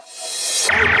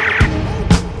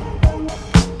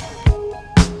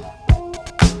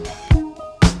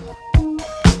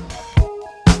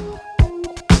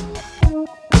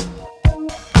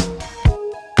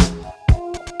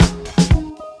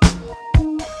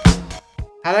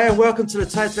Hello and welcome to the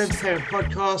Total Entertainment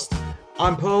Podcast.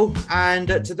 I'm Paul, and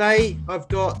today I've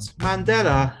got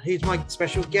Mandela, who's my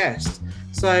special guest.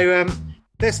 So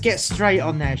let's get straight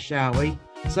on there, shall we?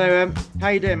 So how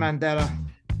you doing, Mandela?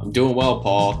 I'm doing well,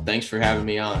 Paul. Thanks for having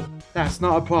me on. That's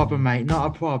not a problem, mate. Not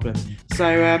a problem.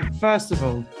 So first of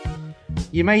all,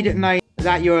 you made it known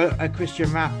that you're a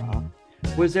Christian rapper.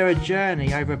 Was there a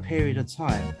journey over a period of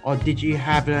time, or did you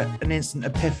have an instant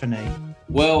epiphany?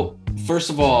 Well, first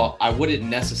of all, I wouldn't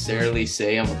necessarily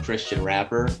say I'm a Christian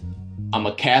rapper. I'm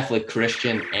a Catholic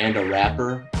Christian and a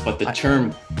rapper, but the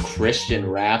term Christian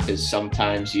rap is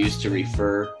sometimes used to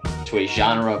refer to a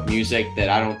genre of music that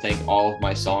I don't think all of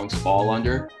my songs fall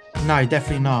under. No,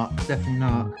 definitely not. Definitely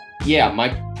not. Yeah, my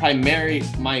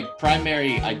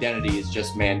primary identity is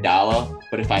just Mandala,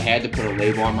 but if I had to put a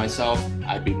label on myself,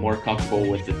 I'd be more comfortable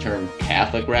with the term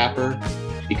Catholic rapper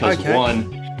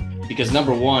because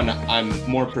number one, I'm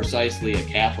more precisely a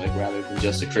Catholic rather than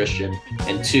just a Christian,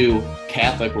 and two,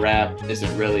 Catholic rap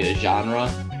isn't really a genre,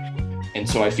 and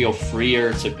so I feel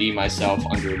freer to be myself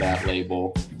under that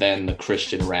label than the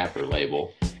Christian rapper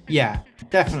label. Yeah,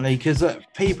 definitely. Because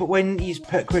people, when you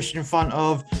put Christian in front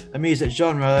of a music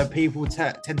genre, people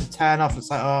tend to turn off. It's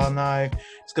like, oh no,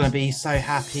 it's going to be so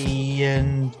happy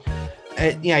and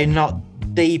not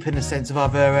deep in the sense of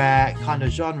other kind of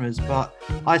genres. But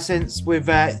I sense with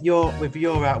your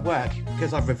work,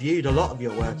 because I've reviewed a lot of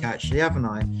your work actually, haven't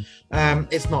I?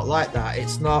 It's not like that.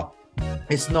 It's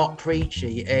not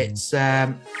preachy. It's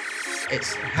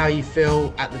how you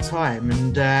feel at the time,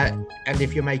 and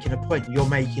if you're making a point, you're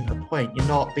making a point. You're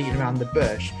not beating around the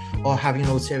bush or having an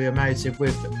ulterior motive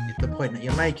with the point that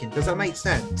you're making. Does that make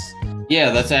sense?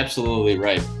 Yeah, that's absolutely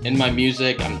right. In my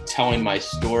music, I'm telling my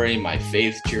story, my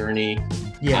faith journey.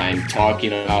 Yeah. I'm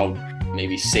talking about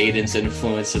maybe Satan's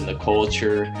influence in the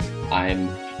culture. I'm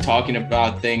talking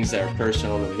about things that are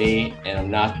personal to me, and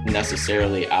I'm not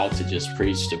necessarily out to just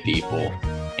preach to people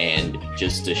and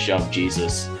just to shove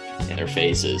Jesus in their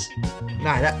faces.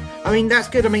 No, that's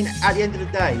good. I mean, at the end of the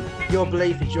day, your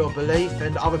belief is your belief,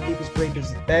 and other people's belief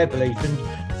is their belief.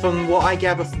 And from what I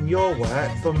gather from your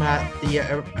work, from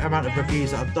the amount of reviews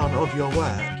that I've done of your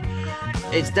work,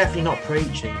 it's definitely not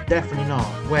preaching. Definitely not.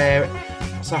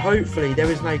 So hopefully there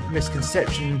is no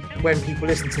misconception when people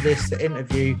listen to this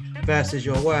interview versus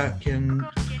your work, and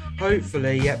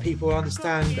hopefully people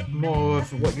understand more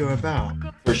of what you're about.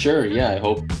 For sure, yeah.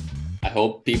 I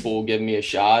hope people will give me a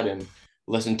shot and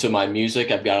listen to my music.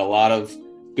 I've got a lot of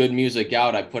good music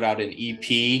out. I put out an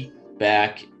EP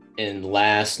back in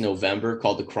last November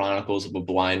called The Chronicles of a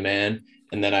Blind Man,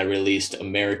 and then I released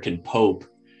American Pope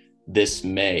this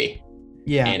May.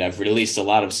 Yeah. And I've released a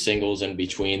lot of singles in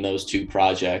between those two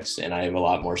projects, and I have a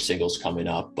lot more singles coming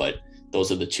up, but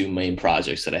those are the two main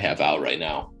projects that I have out right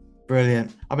now.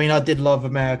 Brilliant. I mean, I did love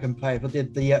American Pope. I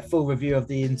did the full review of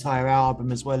the entire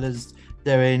album as well as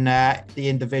doing the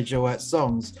individual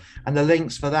songs, and the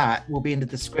links for that will be in the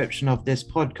description of this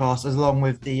podcast, as along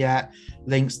with the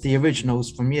links to the originals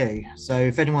from you. So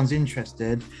if anyone's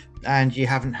interested and you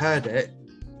haven't heard it,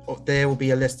 there will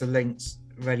be a list of links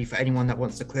ready for anyone that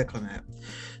wants to click on it.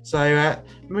 So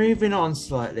moving on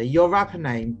slightly, your rapper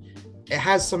name, it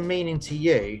has some meaning to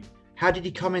you. How did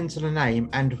you come into the name,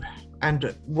 and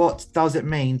what does it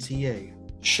mean to you?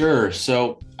 Sure.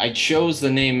 So I chose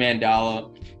the name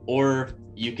Mandala, or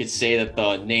you could say that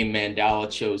the name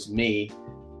Mandala chose me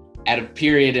at a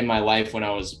period in my life when I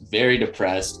was very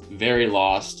depressed, very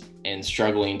lost, and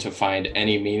struggling to find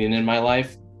any meaning in my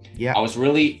life. Yeah, I was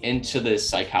really into this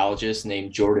psychologist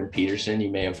named Jordan Peterson.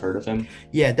 You may have heard of him.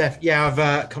 Yeah,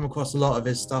 I've come across a lot of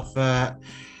his stuff. A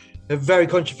very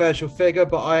controversial figure,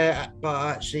 but I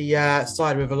actually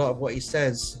side with a lot of what he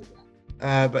says.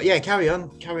 But yeah, carry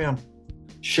on.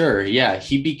 Sure. Yeah,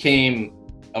 he became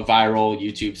a viral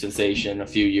YouTube sensation a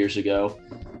few years ago,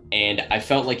 and I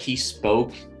felt like he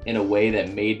spoke in a way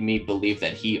that made me believe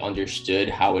that he understood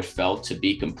how it felt to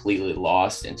be completely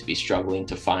lost and to be struggling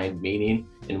to find meaning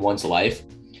in one's life.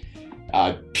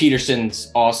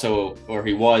 Peterson's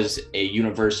he was a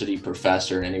university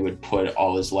professor, and he would put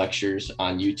all his lectures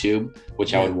on YouTube,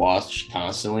 which I would watch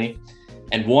constantly.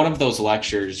 And one of those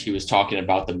lectures, he was talking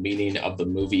about the meaning of the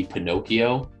movie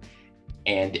Pinocchio.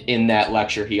 And in that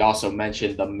lecture, he also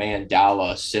mentioned the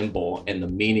mandala symbol and the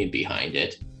meaning behind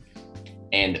it.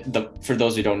 And for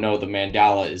those who don't know, the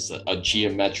mandala is a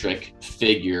geometric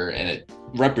figure, and it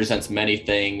represents many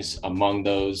things. Among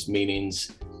those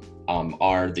meanings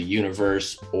are the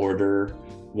universe, order,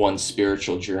 one's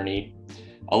spiritual journey,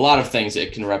 a lot of things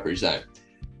it can represent.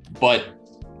 But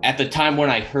at the time when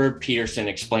I heard Peterson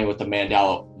explain what the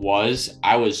mandala was,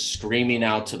 I was screaming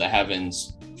out to the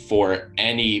heavens for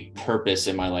any purpose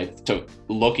in my life, to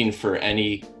looking for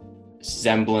any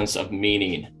semblance of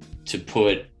meaning to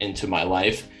put into my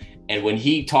life. And when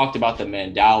he talked about the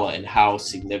mandala and how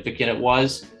significant it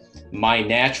was, my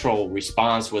natural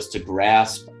response was to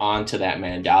grasp onto that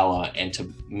mandala and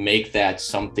to make that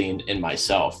something in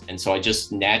myself. And so I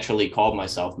just naturally called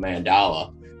myself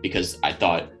Mandala because I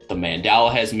thought the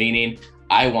mandala has meaning.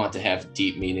 I want to have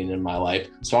deep meaning in my life.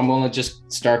 So I'm going to just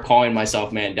start calling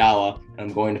myself Mandala, and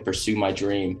I'm going to pursue my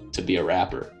dream to be a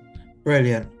rapper.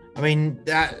 Brilliant. I mean,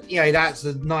 that's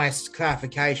a nice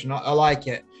clarification. I like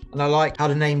it. And I like how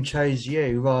the name chose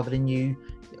you rather than you.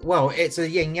 Well, it's a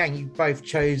yin yang. You both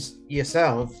chose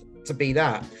yourself to be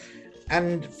that.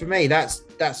 And for me, that's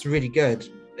really good.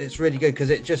 It's really good because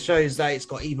it just shows that it's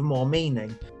got even more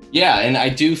meaning. Yeah. And I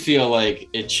do feel like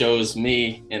it shows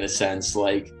me, in a sense,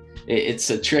 like it's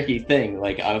a tricky thing.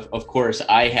 Like, of course,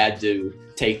 I had to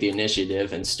take the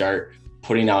initiative and start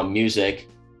putting out music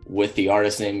with the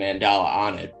artist name Mandala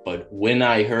on it. But when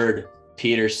I heard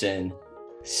Peterson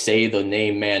say the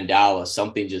name Mandala,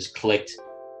 something just clicked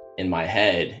in my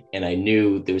head, and I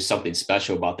knew there was something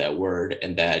special about that word,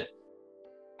 and that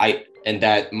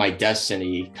my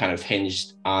destiny kind of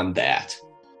hinged on that.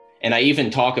 And I even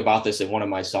talk about this in one of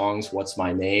my songs, What's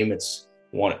My Name? It's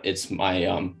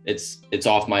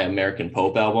off my American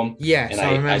Pope album. Yes, and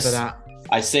I remember that.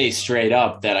 I say straight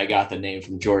up that I got the name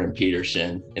from Jordan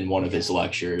Peterson in one of his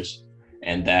lectures,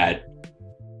 and that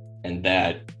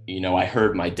I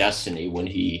heard my destiny when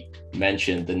he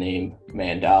mentioned the name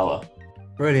Mandala.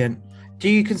 Brilliant. Do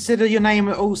you consider your name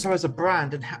also as a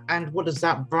brand, and what does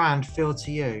that brand feel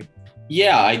to you?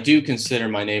 Yeah, I do consider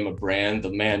my name a brand, the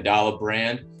Mandala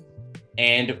brand.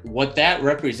 And what that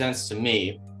represents to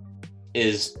me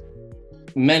is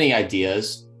many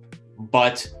ideas,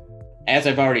 but as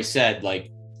I've already said,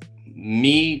 like,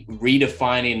 me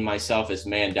redefining myself as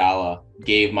Mandala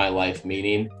gave my life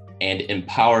meaning and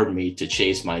empowered me to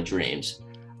chase my dreams.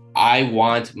 I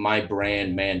want my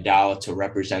brand Mandala to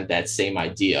represent that same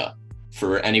idea.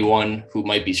 For anyone who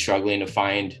might be struggling to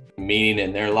find meaning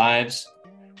in their lives,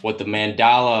 what the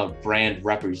Mandala brand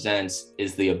represents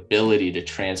is the ability to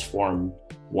transform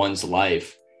one's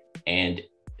life, and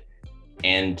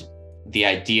the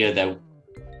idea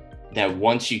that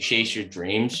once you chase your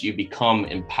dreams, you become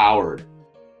empowered,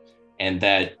 and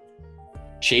that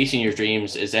chasing your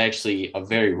dreams is actually a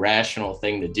very rational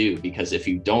thing to do, because if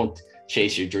you don't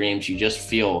chase your dreams, you just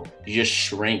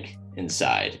shrink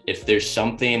inside. If there's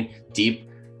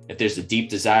a deep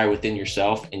desire within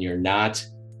yourself and you're not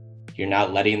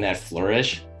letting that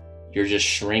flourish, you're just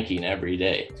shrinking every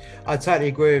day. I totally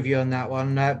agree with you on that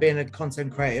one. Being a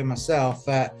content creator myself,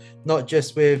 not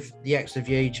just with the Extra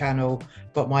View channel,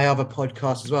 but my other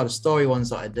podcasts as well, the story ones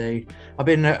that I do. I've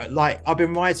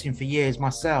been writing for years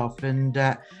myself, and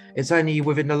it's only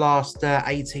within the last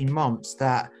 18 months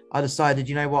that I decided,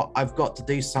 you know what, I've got to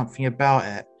do something about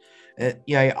it.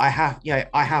 I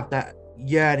have that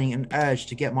yearning and urge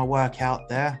to get my work out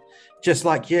there, just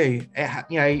like you.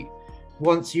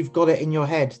 Once you've got it in your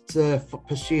head to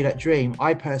pursue that dream,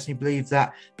 I personally believe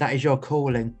that is your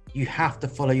calling. You have to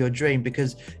follow your dream,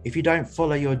 because if you don't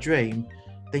follow your dream,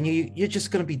 then you're just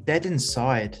going to be dead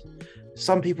inside.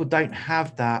 Some people don't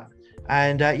have that,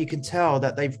 and you can tell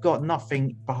that they've got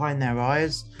nothing behind their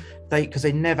eyes, because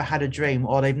they never had a dream,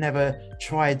 or they've never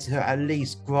tried to at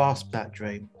least grasp that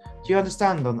dream. Do you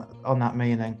understand on that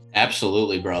meaning?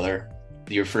 Absolutely, brother.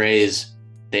 Your phrase,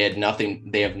 they have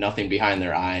nothing behind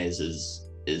their eyes,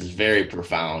 is very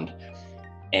profound,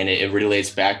 and it relates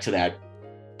back to that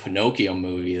Pinocchio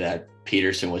movie that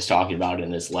Peterson was talking about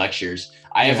in his lectures.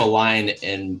 I have a line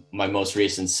in my most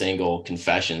recent single,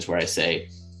 Confessions, where I say,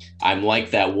 "I'm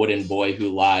like that wooden boy who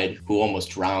lied, who almost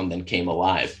drowned then came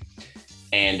alive."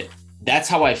 And that's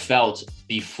how I felt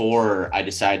before I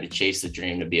decided to chase the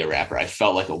dream to be a rapper. I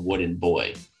felt like a wooden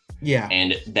boy. Yeah.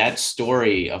 And that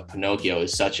story of Pinocchio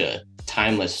is such a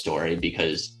timeless story,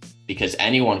 because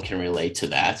anyone can relate to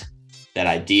that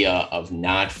idea of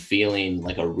not feeling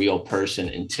like a real person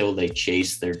until they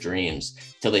chased their dreams,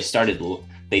 till they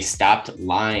stopped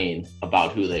lying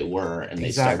about who they were, and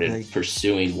they started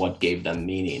pursuing what gave them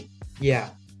meaning. Yeah.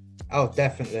 Oh,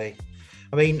 definitely.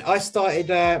 I mean, I started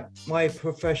my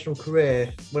professional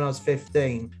career when I was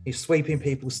 15, sweeping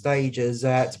people's stages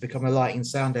to become a lighting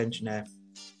sound engineer,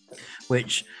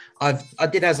 which I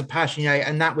did as a passion,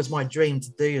 and that was my dream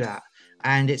to do that.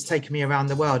 And it's taken me around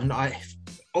the world, and I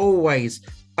always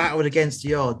battled against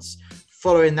the odds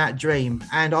following that dream.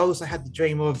 And I also had the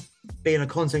dream of being a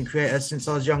content creator since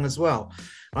I was young as well.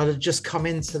 I had just come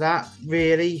into that,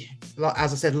 really, like,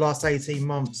 as I said, the last 18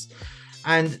 months.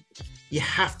 And you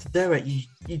have to do it.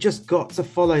 You just got to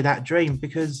follow that dream,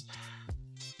 because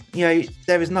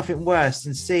there is nothing worse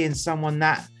than seeing someone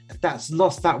that's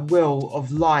lost that will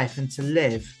of life and to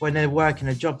live when they're working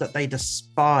a job that they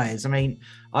despise. I mean,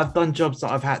 I've done jobs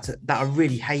that I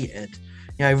really hated,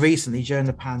 recently during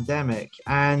the pandemic,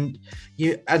 and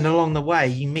along the way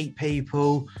you meet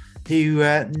people who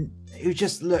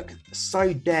just look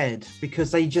so dead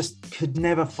because they just could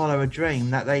never follow a dream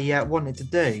that they wanted to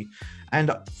do.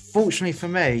 And fortunately for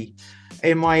me,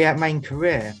 in my main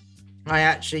career, I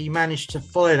actually managed to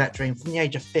follow that dream from the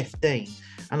age of 15,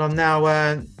 and I'm now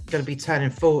going to be turning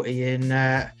 40 in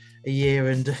a year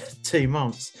and 2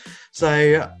 months.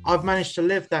 So I've managed to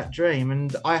live that dream,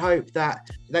 and I hope that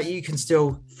you can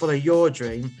still follow your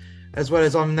dream, as well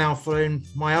as I'm now following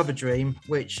my other dream,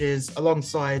 which is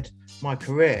alongside my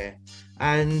career.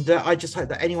 And I just hope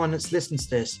that anyone that's listening to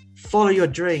this, follow your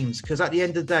dreams, because at the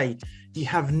end of the day, you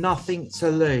have nothing to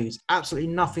lose, absolutely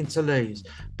nothing to lose,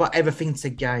 but everything to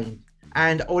gain.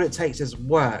 And all it takes is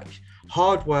work,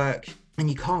 hard work, and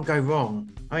you can't go wrong.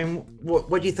 I mean,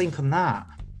 what do you think on that?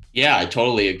 Yeah, I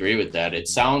totally agree with that. It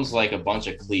sounds like a bunch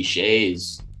of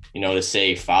cliches, to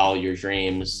say follow your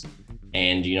dreams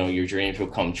and, your dreams will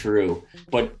come true.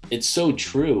 But it's so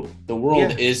true. The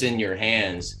world is in your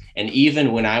hands. And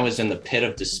even when I was in the pit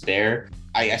of despair,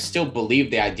 I still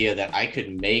believed the idea that I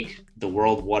could make the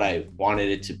world what I wanted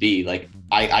it to be. Like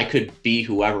I could be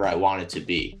whoever I wanted to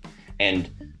be. And,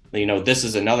 this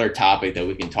is another topic that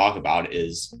we can talk about,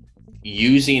 is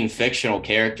using fictional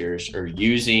characters or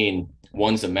using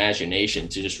one's imagination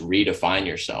to just redefine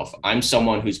yourself. I'm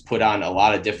someone who's put on a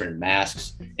lot of different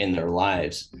masks in their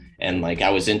lives. And I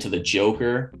was into the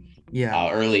Joker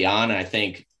early on. And I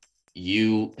think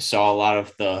you saw a lot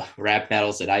of the rap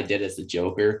battles that I did as the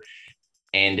Joker.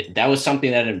 And that was something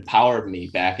that empowered me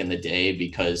back in the day,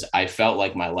 because I felt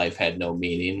like my life had no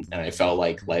meaning and I felt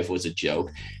like life was a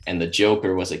joke. And the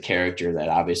Joker was a character that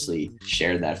obviously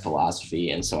shared that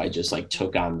philosophy. And so I just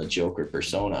took on the Joker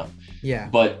persona. Yeah.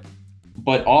 But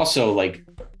also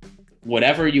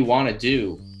whatever you want to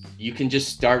do, you can just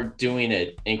start doing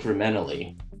it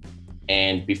incrementally.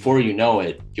 And before you know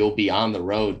it, you'll be on the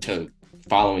road to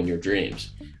following your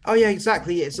dreams. Oh yeah,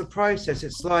 exactly. It's a process.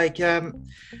 It's like,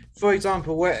 for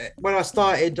example, when I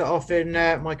started off in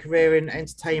my career in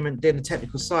entertainment, doing the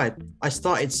technical side, I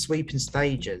started sweeping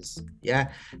stages.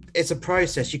 Yeah, it's a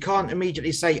process. You can't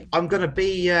immediately say, I'm going to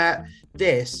be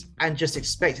this and just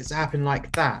expect it to happen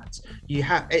like that.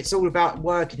 It's all about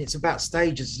working. It's about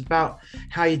stages. It's about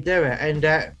how you do it.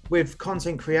 And with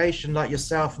content creation, like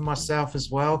yourself and myself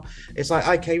as well, it's like,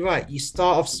 okay, right, you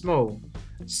start off small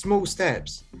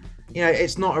steps.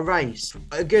 It's not a race.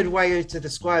 A good way to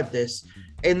describe this,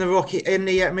 in the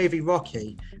movie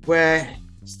Rocky, where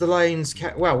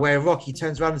where Rocky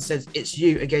turns around and says, it's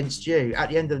you against you. At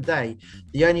the end of the day,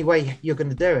 the only way you're going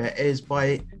to do it is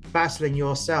by battling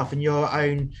yourself and your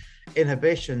own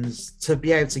inhibitions to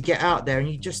be able to get out there,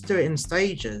 and you just do it in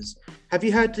stages. Have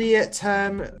you heard the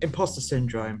term imposter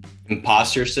syndrome?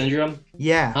 Imposter syndrome?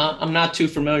 Yeah. I'm not too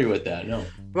familiar with that, no.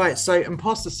 Right, so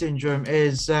imposter syndrome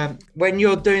is when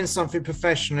you're doing something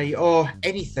professionally or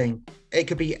anything. It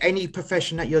could be any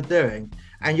profession that you're doing,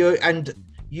 and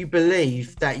you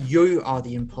believe that you are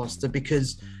the imposter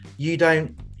because you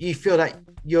feel that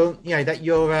you're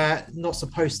not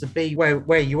supposed to be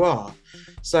where you are.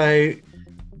 So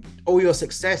all your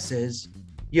successes,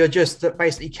 you're just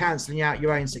basically cancelling out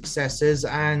your own successes,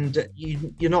 and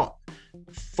you're not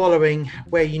following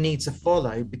where you need to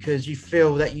follow because you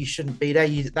feel that you shouldn't be there,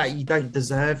 that you don't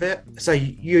deserve it. So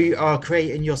you are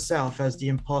creating yourself as the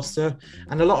imposter.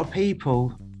 And a lot of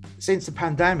people, since the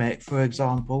pandemic, for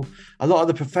example, a lot of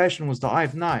the professionals that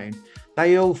I've known,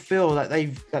 they all feel that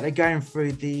they're going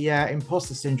through the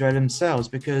imposter syndrome themselves,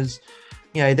 because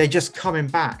they're just coming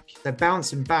back, they're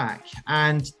bouncing back,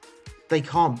 and they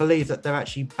can't believe that they're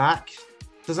actually back.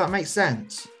 Does that make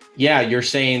sense? Yeah, you're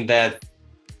saying that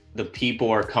the people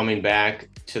are coming back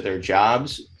to their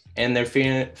jobs and they're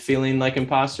feeling like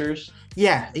imposters?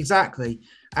 Yeah, exactly.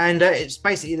 And it's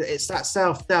that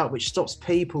self-doubt which stops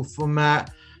people from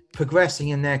progressing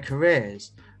in their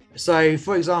careers. So,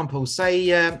 for example,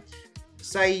 say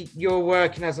you're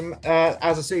working as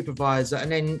a supervisor, and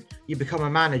then you become a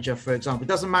manager, for example. It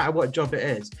doesn't matter what job it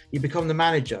is. You become the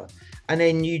manager, and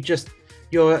then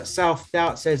your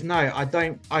self-doubt says, no,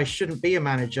 I shouldn't be a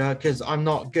manager because I'm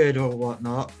not good or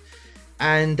whatnot.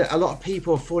 And a lot of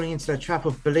people are falling into the trap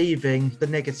of believing the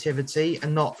negativity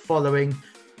and not following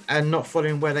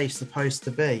where they're supposed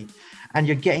to be. And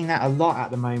you're getting that a lot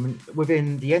at the moment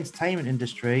within the entertainment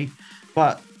industry,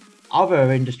 but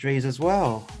other industries as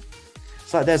well.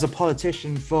 So there's a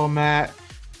politician from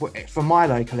from my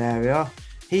local area.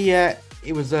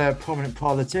 He was a prominent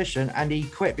politician, and he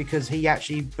quit because he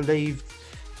actually believed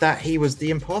that he was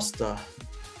the imposter.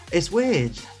 It's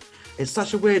weird. It's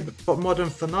such a weird but modern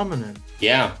phenomenon.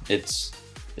 Yeah, it's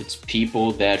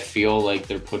people that feel like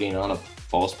they're putting on a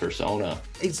false persona.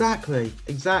 Exactly.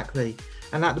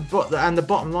 And the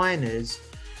bottom line is,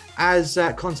 as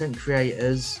content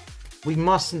creators, we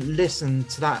mustn't listen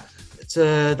to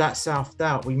that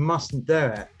self-doubt. We mustn't do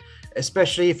it,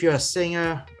 especially if you're a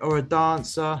singer or a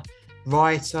dancer,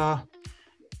 writer,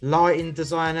 lighting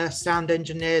designer, sound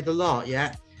engineer, the lot.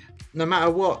 Yeah, no matter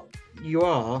what you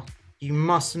are, you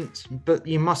mustn't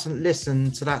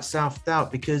listen to that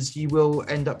self-doubt, because you will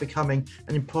end up becoming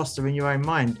an imposter in your own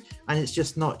mind, and it's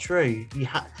just not true.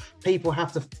 People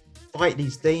have to fight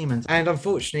these demons, and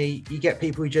unfortunately you get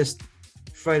people who just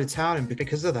throw the towel in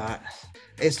because of that.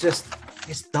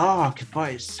 It's dark,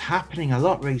 but it's happening a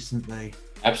lot recently.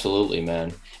 Absolutely,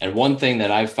 man. And one thing that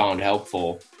I've found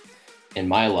helpful in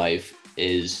my life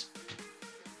is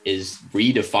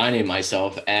redefining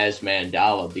myself as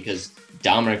Mandala, because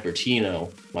Dominic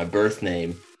Bertino, my birth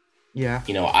name, yeah,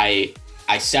 you know, I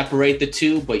separate the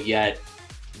two, but yet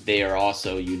they are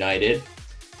also united.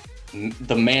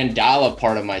 The Mandala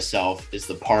part of myself is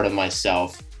the part of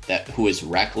myself who is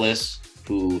reckless,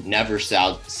 who never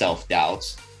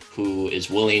self-doubts, who is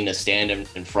willing to stand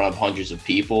in front of hundreds of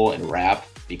people and rap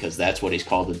because that's what he's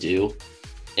called to do.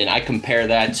 And I compare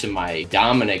that to my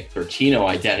Dominic Bertino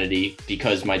identity,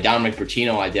 because my Dominic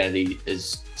Bertino identity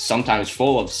is sometimes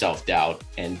full of self-doubt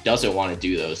and doesn't want to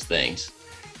do those things.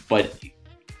 But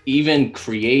even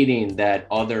creating that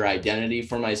other identity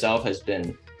for myself has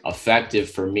been effective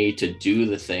for me to do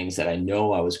the things that I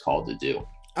know I was called to do.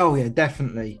 Oh yeah,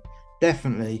 definitely.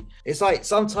 It's like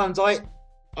sometimes I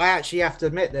actually have to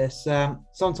admit this.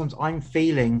 Sometimes I'm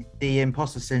feeling the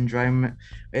imposter syndrome.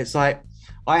 It's like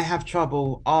I have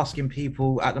trouble asking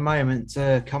people at the moment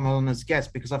to come on as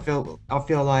guests, because I feel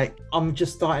like I'm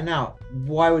just starting out.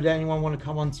 Why would anyone want to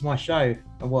come onto my show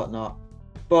and whatnot?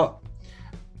 But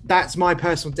that's my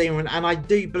personal demon, and I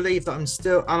do believe that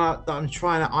I'm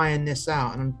trying to iron this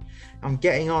out, and I'm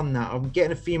getting on that. I'm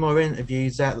getting a few more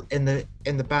interviews in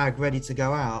the bag, ready to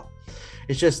go out.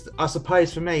 It's just, I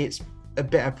suppose for me, it's a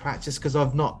bit of practice, because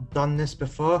I've not done this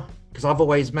before, because I've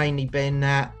always mainly been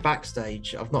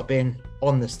backstage. I've not been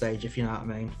on the stage, if you know what I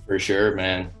mean. For sure,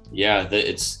 man. Yeah,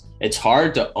 it's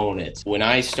hard to own it. When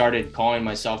I started calling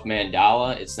myself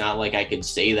Mandala, it's not like I could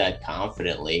say that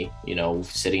confidently, you know,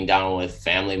 sitting down with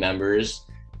family members,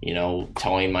 you know,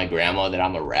 telling my grandma that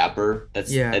I'm a rapper.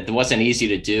 It wasn't easy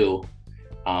to do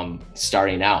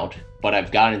starting out, but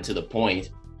I've gotten to the point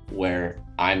where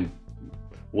I'm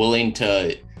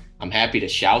happy to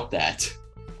shout that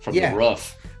from the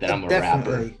roof that I'm a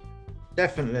rapper.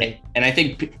 Definitely. And I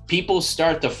think people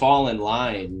start to fall in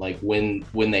line, like when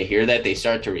they hear that, they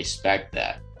start to respect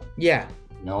that. Yeah.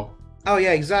 No? Oh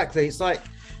yeah, exactly. It's like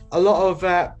a lot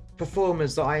of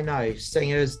performers that I know,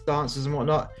 singers, dancers and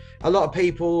whatnot, a lot of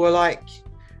people were like,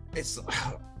 it's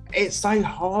so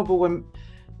horrible when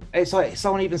it's like,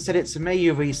 someone even said it to me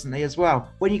recently as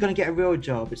well. When are you going to get a real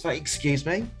job? It's like, excuse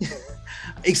me,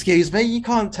 you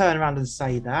can't turn around and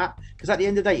say that, because at the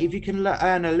end of the day, if you can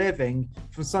earn a living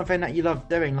from something that you love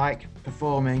doing, like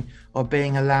performing or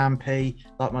being a lampy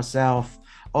like myself,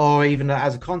 or even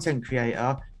as a content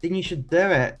creator, then you should do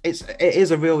it. It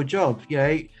is a real job, you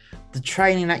know. The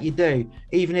training that you do,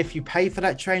 even if you pay for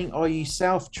that training or you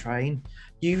self-train,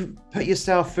 you put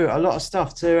yourself through a lot of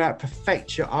stuff to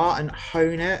perfect your art and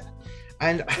hone it.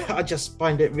 And I just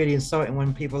find it really insulting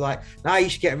when people are like, "No, you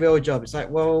should get a real job." It's like,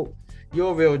 well,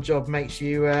 your real job makes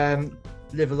you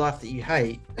live a life that you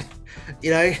hate,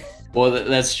 you know? Well,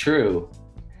 that's true.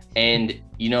 And,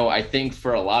 you know, I think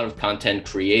for a lot of content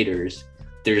creators,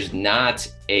 there's not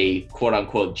a quote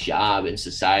unquote job in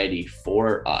society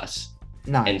for us.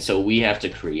 No. And so we have to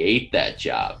create that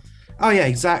job. Oh yeah,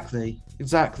 exactly.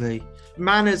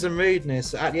 Manners and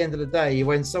rudeness, at the end of the day,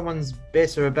 when someone's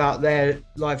bitter about their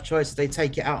life choices, they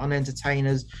take it out on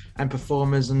entertainers and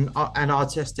performers and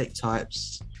artistic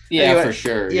types. Yeah, anyway, for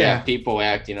sure. Yeah, people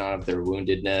acting out of their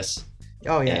woundedness.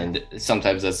 Oh yeah. And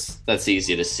sometimes that's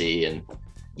easy to see. And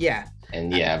yeah.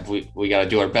 And yeah, we got to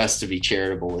do our best to be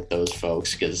charitable with those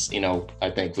folks, because, you know, I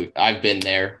think I've been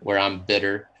there where I'm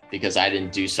bitter because I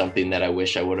didn't do something that I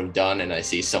wish I would have done, and I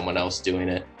see someone else doing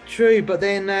it. True, but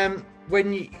then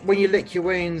when you lick your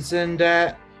wounds and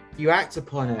you act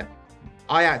upon it,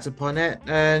 I act upon it,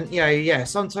 and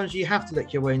sometimes you have to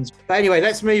lick your wounds. But anyway,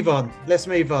 let's move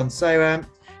on. So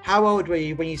how old were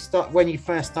you when you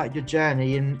first started your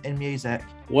journey in music?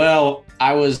 Well,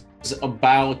 I was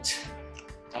about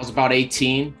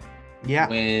 18, Yeah.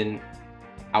 when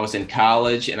I was in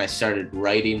college and I started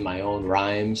writing my own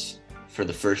rhymes for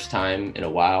the first time in a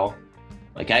while.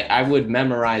 Like I would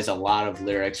memorize a lot of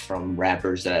lyrics from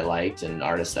rappers that I liked and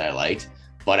artists that I liked,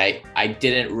 but I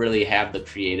didn't really have the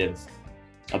creative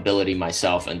ability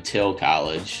myself until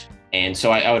college. And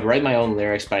so I would write my own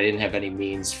lyrics, but I didn't have any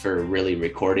means for really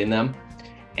recording them.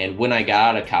 And when I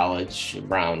got out of college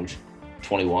around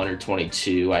 21 or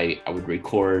 22, I would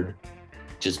record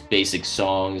just basic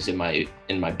songs in my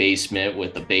basement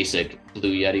with a basic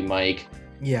Blue Yeti mic.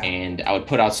 Yeah. And I would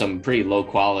put out some pretty low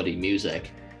quality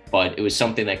music, but it was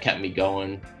something that kept me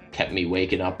going, kept me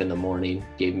waking up in the morning,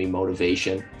 gave me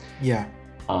motivation. Yeah.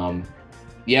 And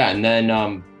then,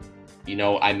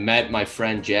 I met my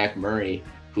friend Jack Murray,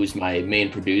 who's my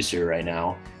main producer right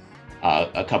now,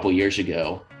 a couple years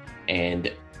ago.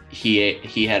 And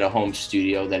he had a home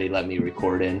studio that he let me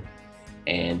record in.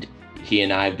 And he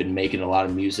and I have been making a lot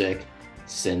of music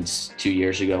since 2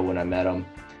 years ago when I met him.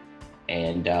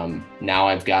 And now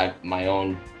I've got my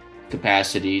own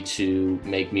capacity to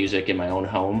make music in my own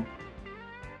home.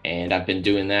 And I've been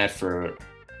doing that for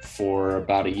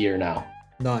about a year now.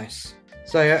 Nice.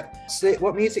 So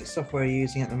what music software are you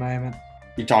using at the moment?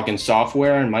 You're talking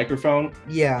software and microphone?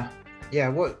 Yeah.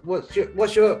 What's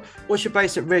your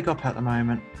basic rig up at the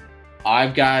moment?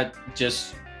 I've got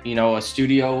just a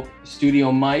studio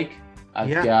mic.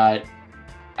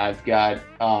 I've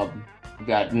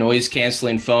got noise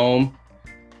canceling foam.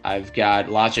 I've got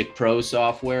Logic Pro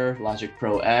software, Logic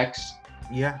Pro X.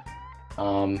 Yeah.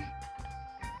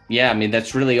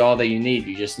 That's really all that you need.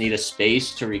 You just need a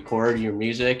space to record your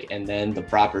music and then the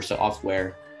proper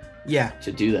software. Yeah.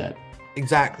 To do that.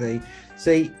 Exactly.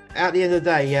 See, at the end of the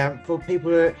day, for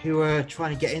people who are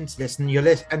trying to get into this and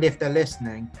if they're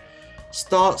listening,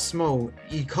 start small.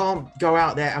 You can't go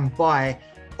out there and buy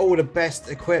all the best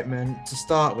equipment to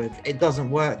start with. It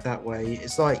doesn't work that way.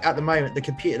 It's like at the moment, the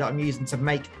computer that I'm using to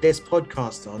make this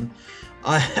podcast on,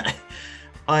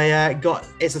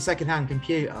 it's a secondhand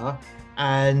computer,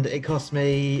 and it cost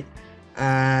me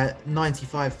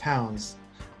 £95,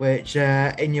 which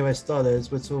in US dollars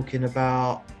we're talking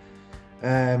about,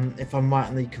 if I'm right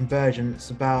on the conversion, it's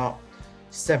about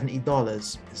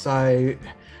 $70. So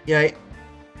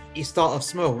you start off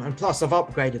small, and plus I've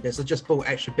upgraded this. I just bought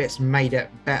extra bits and made it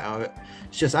better.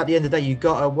 It's just at the end of the day, you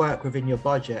got to work within your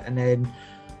budget, and then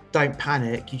don't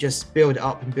panic. You just build it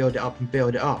up and build it up and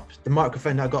build it up. The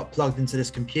microphone that I got plugged into this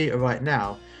computer right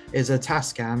now is a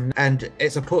Tascam, and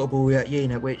it's a portable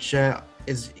unit which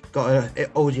is got an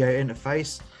audio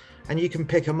interface, and you can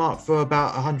pick them up for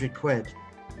about £100,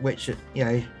 which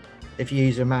if you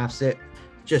use your maths, it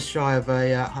just shy of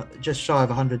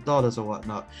 $100 or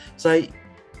whatnot. So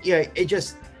you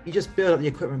just build up the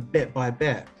equipment bit by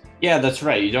bit. Yeah, that's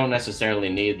right. You don't necessarily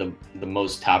need the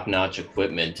most top-notch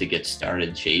equipment to get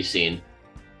started chasing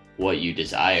what you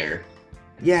desire.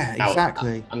 Yeah,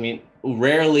 exactly.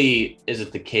 Rarely is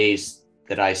it the case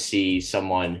that I see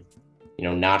someone,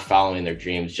 not following their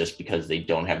dreams just because they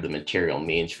don't have the material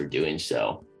means for doing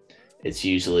so. It's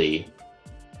usually,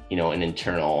 an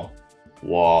internal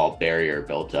wall barrier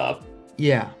built up.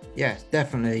 Yeah,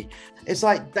 definitely. It's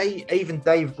like Dave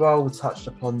Grohl touched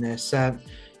upon this.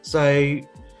 So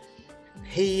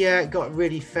he got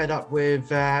really fed up with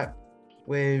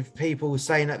people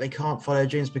saying that they can't follow their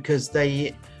dreams because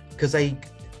they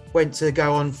went to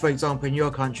go on, for example, in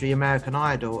your country, American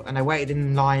Idol, and they waited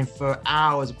in line for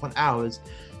hours upon hours,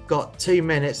 got 2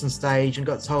 minutes on stage and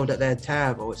got told that they're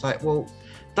terrible. It's like, well,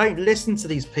 don't listen to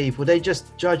these people. They're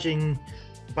just judging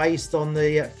based on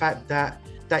the fact that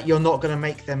you're not going to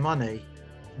make their money.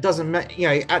 It doesn't matter.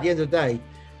 At the end of the day,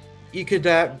 you could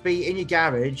be in your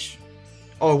garage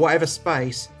or whatever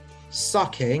space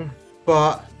sucking,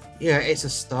 but it's a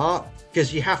start,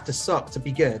 because you have to suck to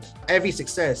be good. Every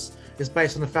success is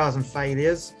based on 1,000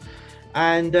 failures,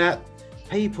 and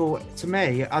people, to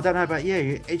me, I don't know about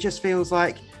you, it just feels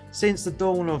like since the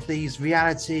dawn of these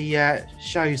reality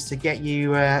shows to get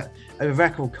you a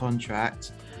record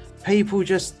contract, people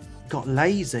just got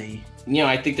lazy.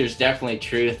 I think there's definitely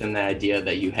truth in the idea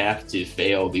that you have to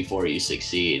fail before you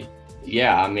succeed.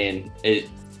 Yeah,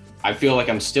 I feel like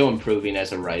I'm still improving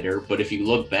as a writer, but if you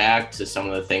look back to some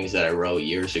of the things that I wrote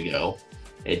years ago,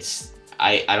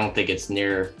 I don't think it's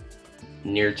near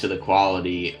to the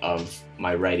quality of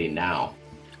my writing now.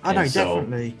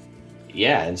 Definitely.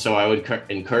 Yeah, and so I would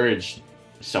encourage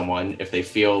someone, if they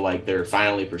feel like they're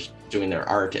finally pursuing their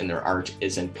art and their art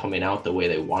isn't coming out the way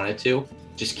they want it to,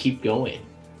 just keep going.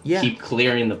 Yeah. Keep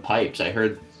clearing the pipes. I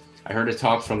heard a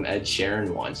talk from Ed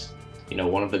Sheeran once,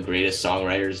 one of the greatest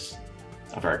songwriters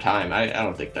of our time. I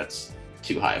don't think that's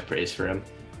too high of praise for him,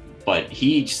 but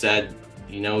he said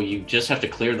you just have to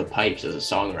clear the pipes as a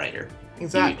songwriter.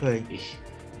 Exactly.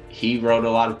 He wrote a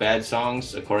lot of bad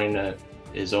songs, according to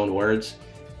his own words.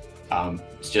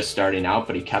 He's just starting out,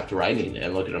 but he kept writing,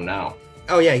 and look at him now.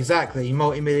 Oh yeah, exactly.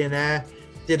 Multi-millionaire,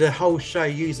 did a whole show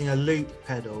using a loop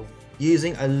pedal.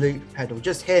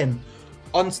 Just him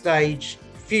on stage,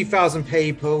 a few thousand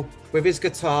people with his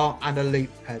guitar and a loop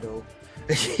pedal.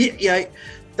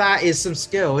 That is some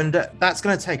skill, and that's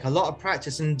going to take a lot of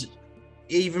practice. And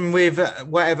even with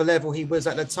whatever level he was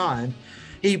at the time,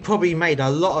 he probably made a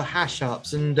lot of hash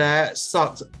ups and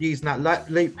sucked using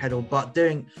that loop pedal. But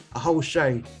doing a whole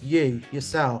show,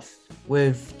 yourself,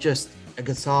 with just a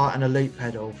guitar and a loop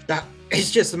pedal, that is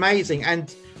just amazing.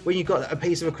 And when you've got a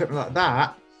piece of equipment like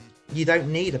that, you don't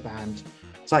need a band.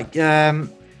 It's like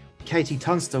Katie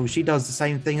Tunstall, she does the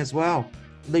same thing as well.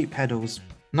 Loop pedals.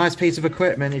 Nice piece of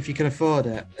equipment if you can afford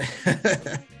it.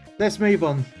 Let's move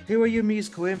on. Who are your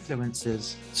musical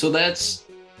influences? So that's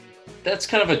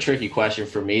kind of a tricky question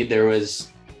for me. There's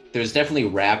definitely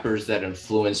rappers that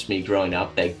influenced me growing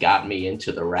up that got me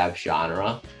into the rap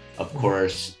genre. Of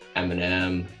course,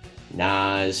 Eminem,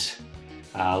 Nas,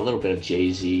 a little bit of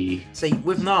Jay-Z. See,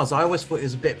 with Nas, I always thought he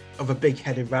was a bit of a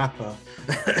big-headed rapper.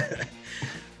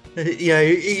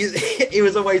 He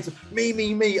was always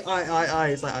me, I.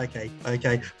 It's like,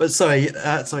 okay. But sorry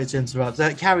to interrupt.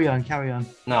 Carry on.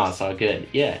 No, it's all good.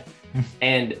 Yeah.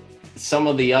 And some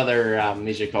of the other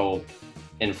musical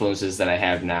influences that I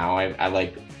have now, I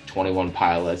like 21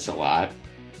 Pilots a lot.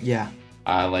 Yeah.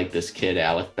 I like this kid,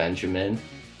 Alec Benjamin.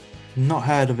 Not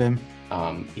heard of him.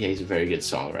 Yeah, he's a very good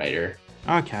songwriter.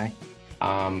 Okay.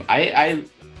 I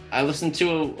listen to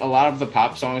a lot of the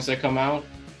pop songs that come out.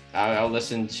 I'll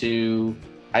listen to...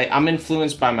 I'm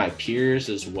influenced by my peers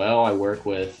as well. I work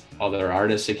with other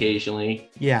artists occasionally.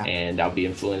 Yeah. And I'll be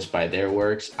influenced by their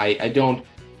works. I don't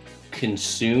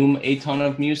consume a ton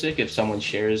of music. If someone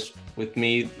shares with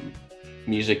me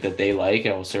music that they like,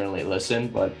 I will certainly listen,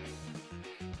 but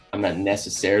I'm not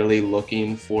necessarily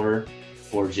looking for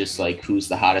just like who's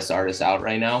the hottest artist out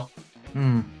right now.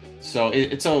 So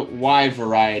it's a wide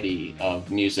variety of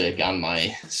music on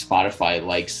my Spotify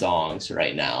like songs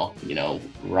right now.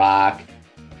 Rock,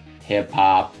 hip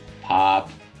hop,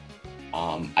 pop.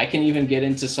 I can even get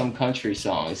into some country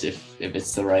songs if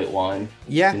it's the right one.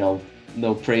 Yeah.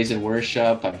 No praise and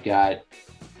worship. I've got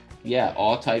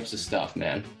all types of stuff,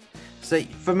 man. So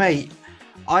for me,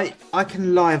 I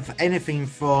can love anything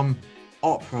from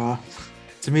opera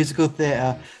to musical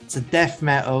theatre to death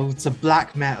metal to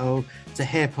black metal to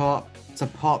hip hop to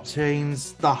pop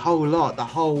tunes, the whole lot, the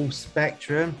whole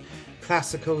spectrum,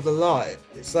 classical, the lot.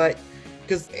 It's like,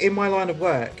 because in my line of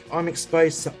work, I'm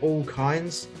exposed to all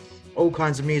kinds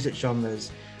of music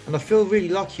genres, and I feel really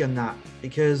lucky on that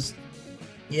because,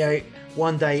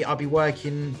 one day I'll be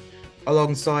working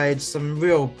alongside some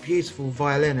real beautiful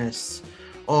violinists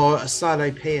or a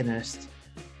solo pianist,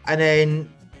 and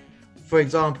then, for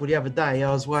example, the other day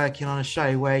I was working on a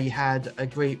show where you had a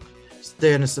group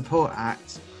doing a support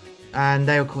act, and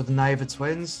they were called the Nova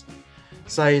Twins.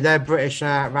 So they're British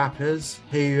rappers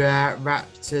who rap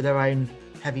to their own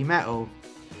heavy metal,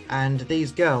 and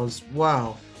these girls,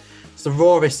 wow, it's the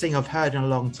rawest thing I've heard in a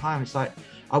long time. It's like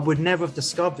I would never have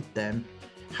discovered them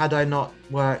had I not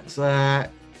worked on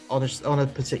a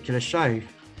particular show.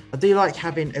 I do like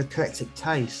having eclectic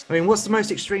taste. I mean, what's the most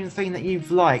extreme thing that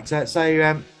you've liked?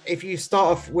 So if you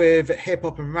start off with hip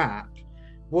hop and rap,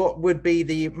 what would be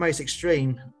the most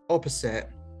extreme opposite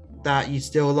that you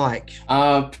still like?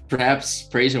 Perhaps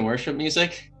praise and worship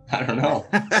music. I don't know.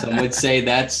 Some would say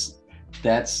that's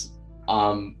the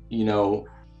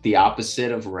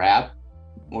opposite of rap,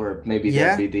 or maybe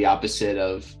that'd be the opposite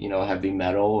of heavy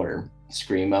metal or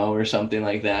screamo or something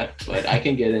like that. But I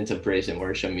can get into praise and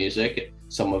worship music.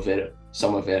 Some of it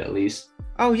at least.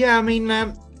 Oh yeah, I mean,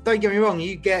 don't get me wrong.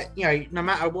 You get, no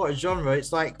matter what genre,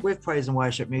 it's like with praise and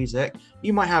worship music,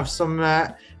 you might have some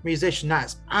musician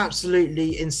that's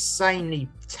absolutely insanely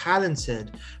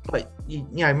talented, but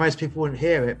most people wouldn't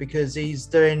hear it because he's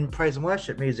doing praise and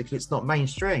worship music. It's not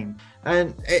mainstream,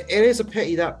 and it is a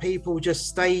pity that people just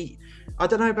stay. I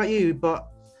don't know about you, but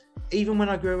even when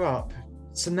I grew up,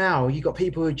 so now you got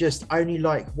people who just only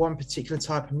like one particular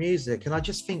type of music, and I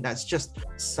just think that's just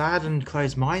sad and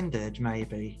closed-minded,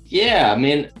 maybe. Yeah, I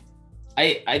mean,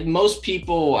 I most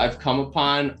people I've come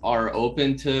upon are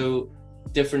open to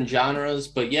different genres,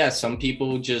 but yeah, some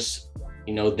people just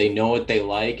they know what they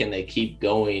like and they keep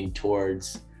going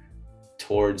towards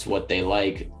what they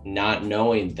like, not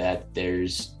knowing that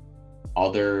there's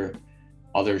other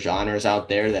genres out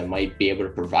there that might be able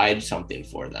to provide something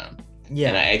for them. Yeah.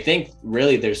 And I think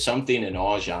really there's something in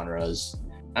all genres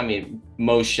I mean,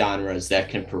 most genres that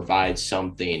can provide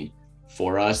something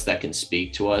for us, that can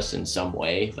speak to us in some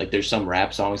way. Like there's some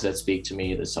rap songs that speak to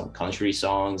me. There's some country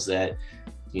songs that,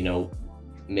 you know,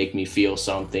 make me feel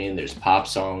something. There's pop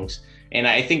songs. And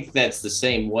I think that's the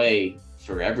same way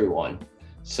for everyone.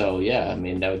 So yeah, I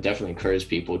mean, that would definitely encourage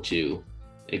people to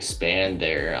expand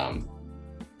their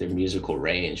musical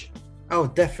range. Oh,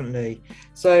 definitely.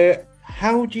 So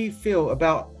how do you feel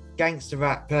about gangster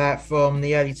rap from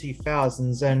the early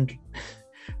 2000s, and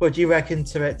what do you reckon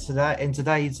to it in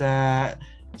today's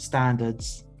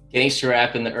standards? Gangster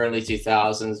rap in the early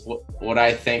 2000s, what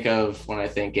I think of when I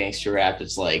think gangster rap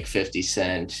is like 50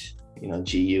 Cent, you know,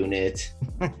 G Unit.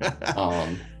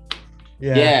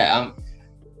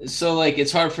 So like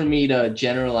it's hard for me to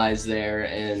generalize there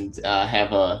and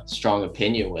have a strong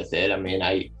opinion with it. I mean,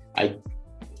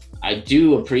 I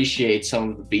do appreciate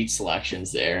some of the beat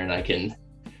selections there, and I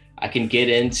can get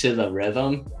into the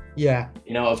rhythm. Yeah.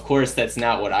 You know, of course, that's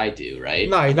not what I do, right?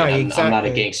 No, exactly. I'm not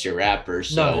a gangster rapper,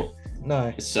 so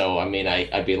no. So I mean,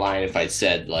 I'd be lying if I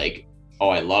said like, oh,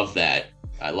 I love that.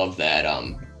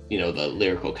 You know, the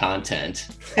lyrical content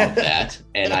of that,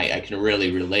 and I can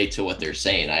really relate to what they're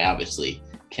saying. I obviously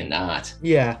cannot.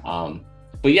 Yeah.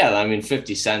 But yeah, I mean,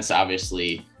 50 Cent's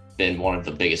obviously been one of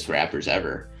the biggest rappers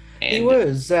ever. And he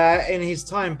was in his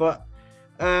time, but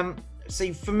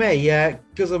see, for me,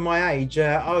 because of my age,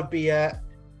 I would be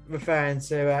referring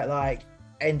to like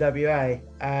NWA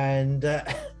and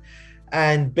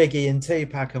Biggie and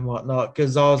Tupac and whatnot,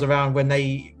 because I was around when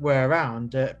they were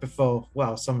around before.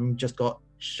 Well, some of them just got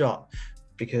shot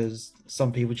because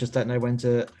some people just don't know when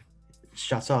to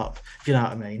shut up, if you know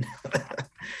what I mean.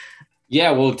 Yeah,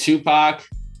 well, Tupac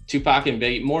and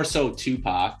Biggie, more so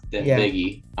Tupac than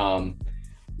Biggie,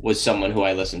 was someone who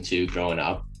I listened to growing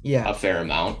up a fair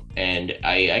amount, and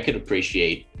I could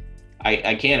appreciate,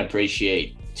 I can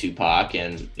appreciate Tupac,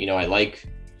 and you know, I like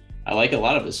a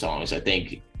lot of his songs. I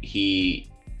think he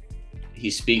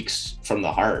speaks from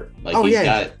the heart. Like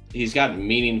he's got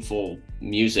meaningful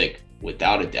music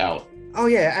without a doubt. Oh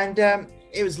yeah, and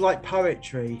it was like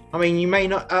poetry. I mean, you may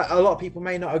not, a lot of people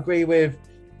may not agree with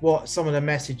what some of the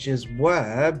messages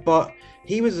were, but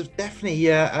he was definitely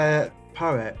a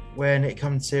poet when it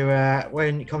comes to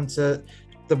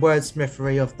the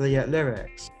wordsmithery of the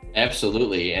lyrics.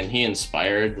 Absolutely, and he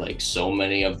inspired like so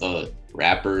many of the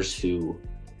rappers who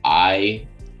I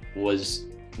was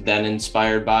then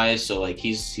inspired by. So like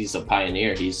he's a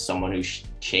pioneer. He's someone who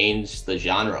changed the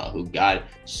genre, who got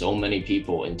so many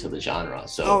people into the genre.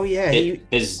 So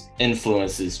his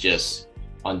influence is just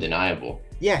undeniable.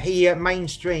 Yeah, he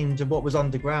mainstreamed what was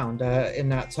underground in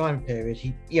that time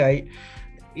period.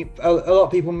 A lot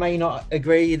of people may not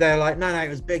agree. They're like, no, it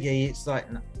was Biggie. It's like,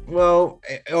 well,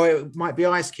 or it might be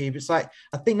Ice Cube. It's like,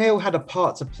 I think they all had a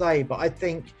part to play, but I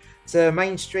think to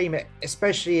mainstream it,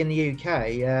 especially in the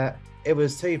UK, it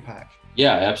was Tupac.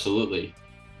 Yeah, absolutely.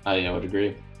 I would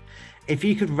agree. If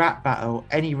you could rap battle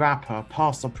any rapper,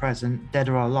 past or present, dead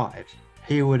or alive,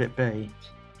 who would it be?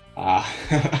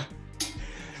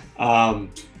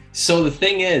 So the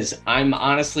thing is, I'm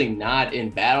honestly not in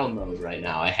battle mode right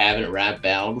now. I haven't rap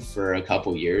battled for a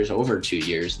couple years, over 2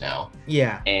 years now.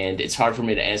 Yeah. And it's hard for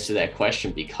me to answer that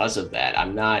question because of that.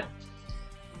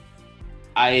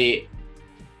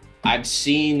 I've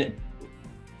seen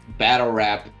battle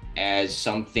rap as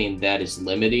something that is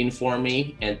limiting for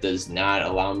me and does not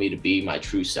allow me to be my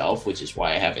true self, which is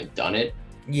why I haven't done it.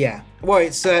 Yeah. Well,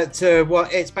 it's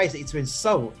it's basically to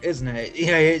insult, isn't it? You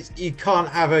know, you can't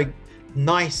have a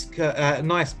nice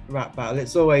rap battle.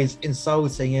 It's always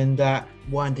insulting and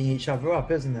winding each other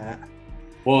up, isn't it?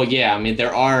 Well, yeah. I mean,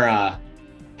 there are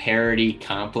parody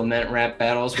compliment rap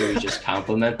battles where you just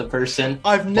compliment the person.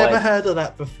 I've never heard of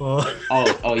that before.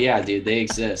 oh yeah, dude, they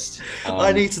exist.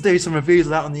 I need to do some reviews of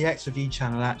that on the X Review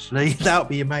channel. Actually, that would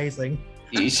be amazing.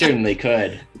 You certainly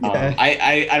could. Yeah.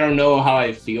 I don't know how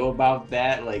I feel about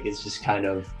that. Like, it's just kind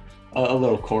of a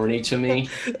little corny to me.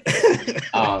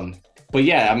 But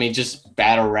yeah, I mean, just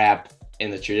battle rap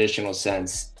in the traditional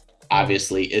sense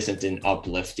obviously isn't an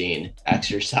uplifting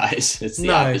exercise. It's the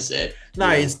opposite. No,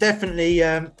 it's definitely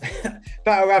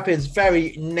battle rap is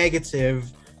very negative,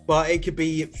 but it could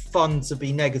be fun to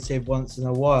be negative once in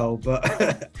a while.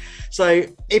 But so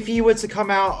if you were to come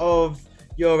out of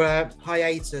your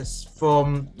hiatus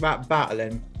from rap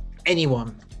battling,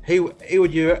 anyone, who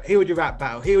would you rap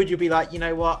battle? Who would you be like, you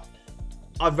know what,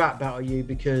 I'd rap battle you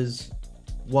because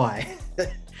why?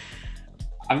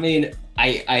 I mean,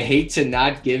 I hate to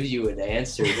not give you an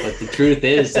answer, but the truth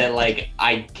is that like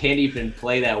I can't even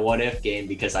play that what if game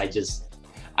because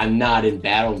I'm not in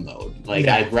battle mode. Like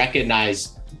I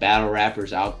recognize battle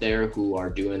rappers out there who are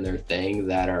doing their thing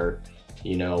that are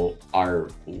are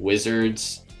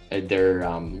wizards. They're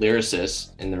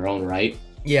lyricists in their own right.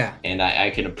 Yeah. And I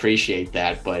can appreciate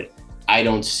that, but I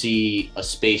don't see a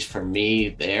space for me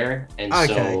there. And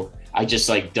so I just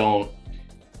like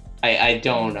I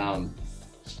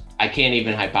can't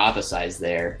even hypothesize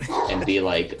there and be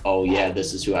like, oh yeah,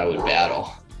 this is who I would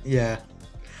battle. Yeah.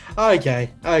 Okay.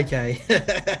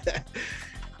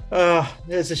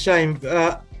 It's a shame.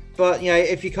 But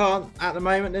if you can't at the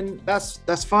moment, then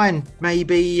that's fine.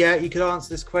 Maybe you could answer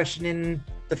this question in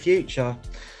the future.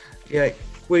 Yeah,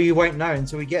 well, you won't know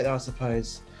until we get there, I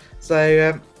suppose.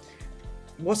 So,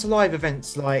 what's the live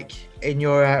events like in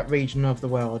your region of the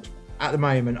world at the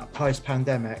moment,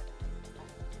 post-pandemic?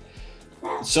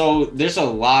 So there's a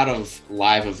lot of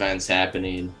live events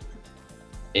happening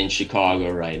in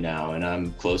Chicago right now, and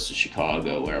I'm close to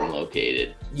Chicago where I'm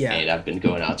located. Yeah. And I've been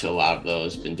going out to a lot of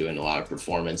those, been doing a lot of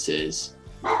performances,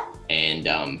 and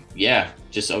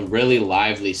just a really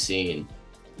lively scene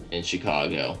in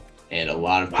Chicago, and a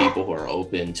lot of people who are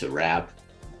open to rap,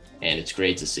 and it's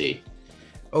great to see.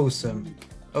 Awesome.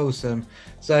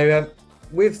 So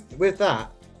with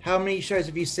that, how many shows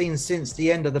have you seen since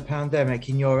the end of the pandemic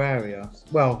in your area?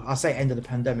 Well, I say end of the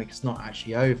pandemic, it's not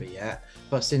actually over yet,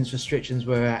 but since restrictions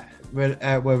were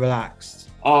relaxed.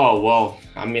 Oh, well,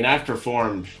 I mean, I've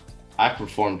performed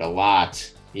a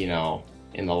lot, in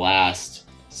the last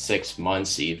 6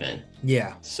 months even.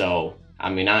 Yeah. So, I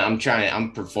mean,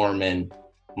 I'm performing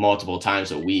multiple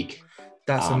times a week.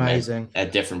 That's amazing.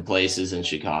 At different places in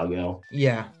Chicago.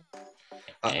 Yeah.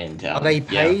 And are they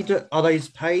paid? Yeah. Are those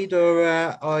paid, or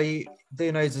are you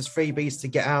doing those as freebies to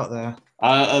get out there?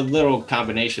 A little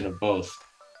combination of both.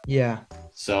 Yeah.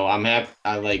 So I'm happy.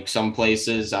 I like some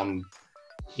places. I'm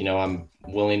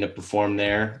willing to perform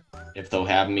there if they'll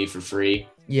have me for free.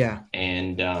 Yeah.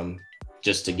 And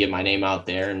just to get my name out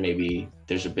there, and maybe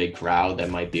there's a big crowd that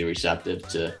might be receptive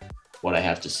to what I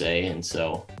have to say. And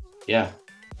so, yeah.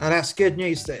 And that's good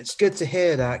news. It's good to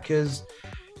hear that, because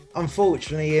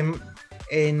unfortunately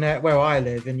in where I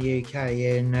live in the UK,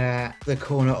 in the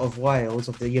corner of Wales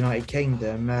of the United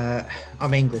Kingdom,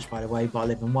 I'm English by the way, but I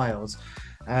live in Wales.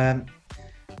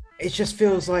 It just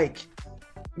feels like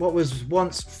what was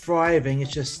once thriving is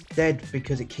just dead,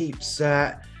 because it keeps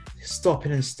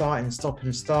stopping and starting.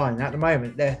 At the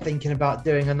moment, they're thinking about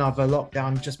doing another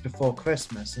lockdown just before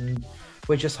Christmas, and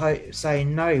we're just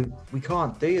saying, no, we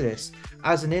can't do this.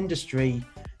 As an industry,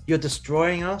 you're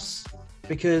destroying us,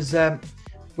 because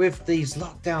with these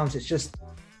lockdowns, it's just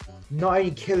not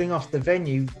only killing off the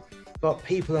venue, but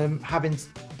people are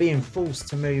being forced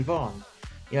to move on.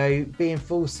 Being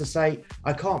forced to say,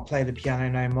 I can't play the piano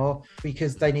no more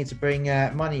because they need to bring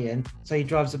money in, so he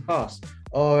drives a bus.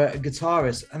 Or a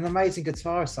guitarist, an amazing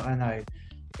guitarist that I know,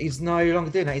 he's no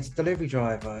longer doing that, he's a delivery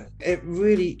driver. It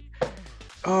really,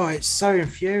 it's so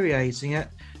infuriating.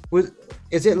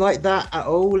 Is it like that at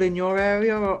all in your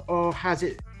area, or has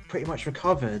it pretty much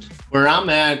recovered? Where I'm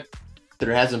at,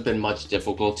 there hasn't been much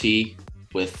difficulty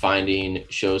with finding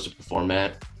shows to perform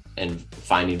at and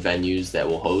finding venues that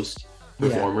will host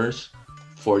performers,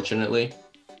 fortunately.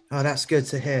 Oh, that's good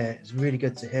to hear. It's really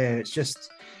good to hear. It's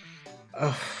just,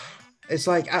 it's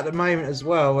like at the moment as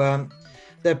well,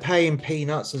 they're paying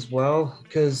peanuts as well,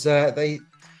 because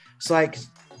it's like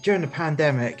during the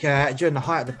pandemic, during the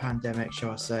height of the pandemic,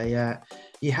 shall I say,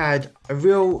 you had a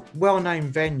real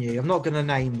well-known venue. I'm not going to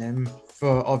name them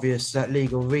for obvious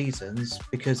legal reasons,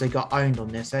 because they got owned on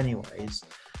this anyways.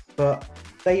 But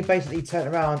they basically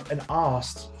turned around and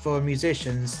asked for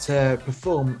musicians to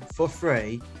perform for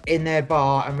free in their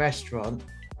bar and restaurant,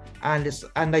 and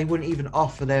they wouldn't even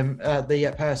offer them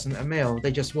the person a meal.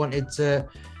 They just wanted to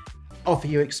offer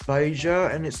you exposure,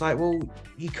 and it's like, well,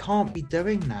 you can't be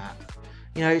doing that.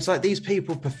 It's like these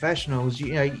people, professionals,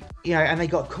 and they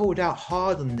got called out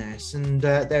hard on this, and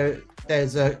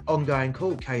there's an ongoing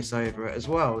court case over it as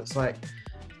well. It's like,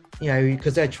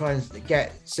 because they're trying to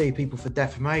sue people for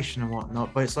defamation and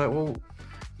whatnot, but it's like, well,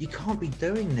 you can't be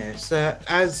doing this.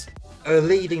 As a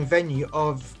leading venue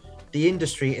of the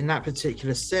industry in that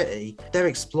particular city, they're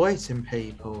exploiting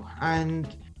people,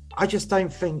 and I just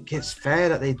don't think it's fair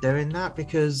that they're doing that,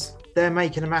 because they're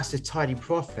making a massive tidy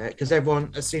profit, because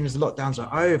everyone, as soon as the lockdowns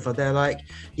are over, they're like,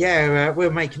 we're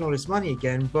making all this money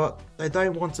again, but they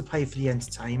don't want to pay for the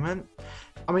entertainment.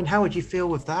 I mean, how would you feel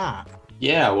with that?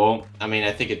 Yeah, well, I mean,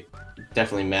 I think it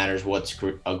definitely matters what's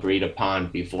agreed upon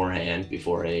beforehand,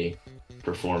 before a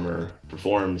performer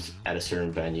performs at a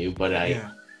certain venue. But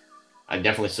I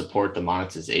definitely support the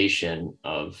monetization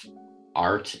of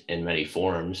art in many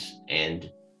forms,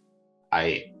 and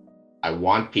I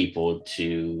want people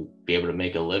to be able to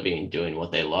make a living doing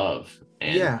what they love.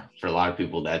 And for a lot of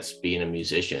people, that's being a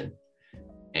musician.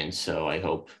 And so I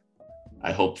hope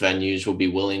venues will be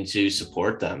willing to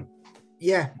support them.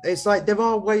 Yeah, it's like there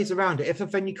are ways around it. If a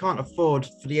venue can't afford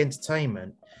for the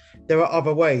entertainment, there are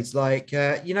other ways. Like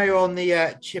on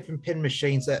the chip and pin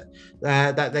machines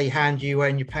that they hand you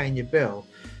when you're paying your bill,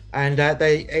 and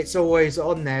it's always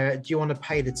on there. Do you want to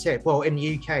pay the tip? Well, in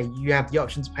the UK, you have the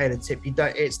option to pay the tip. You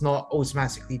don't. It's not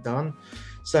automatically done,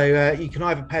 so you can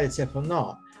either pay the tip or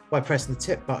not by pressing the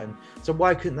tip button. So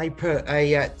why couldn't they put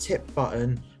a tip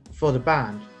button for the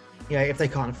band? If they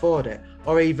can't afford it,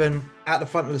 or even at the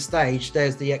front of the stage,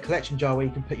 there's the collection jar where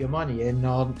you can put your money in,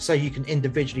 so you can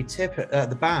individually tip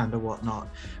the band or whatnot,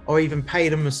 or even pay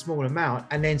them a small amount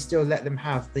and then still let them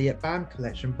have the band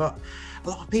collection. But a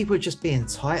lot of people are just being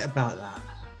tight about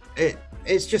that.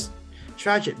 It's just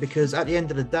tragic, because at the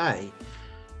end of the day,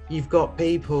 you've got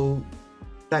people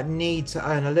that need to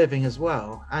earn a living as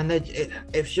well, and it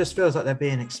just feels like they're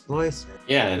being exploited.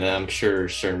 Yeah, and I'm sure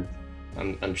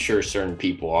certain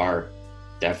people are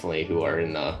definitely who are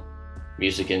in the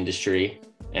music industry,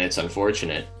 and it's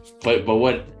unfortunate. But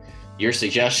what your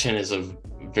suggestion is a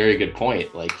very good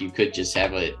point. Like, you could just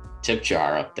have a tip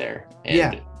jar up there,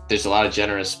 and there's a lot of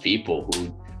generous people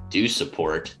who do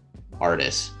support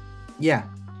artists. Yeah,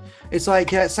 it's like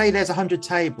say there's 100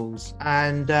 tables,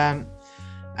 and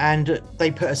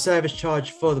they put a service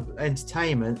charge for the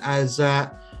entertainment as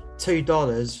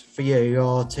 $2 for you,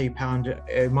 or £2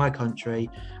 in my country,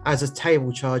 as a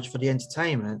table charge for the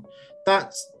entertainment.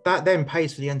 That then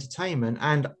pays for the entertainment.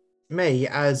 And me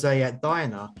as a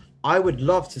diner, I would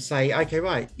love to say, okay,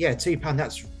 right, yeah, £2,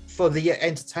 that's for the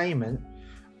entertainment.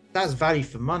 That's value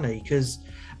for money, because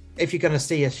if you're going to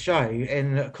see a show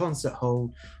in a concert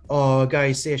hall or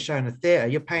go see a show in a theatre,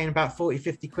 you're paying about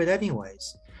 40-50 quid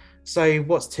anyways. So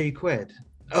what's £2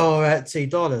 or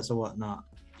 $2 or whatnot?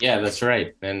 Yeah, that's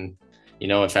right. And,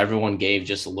 if everyone gave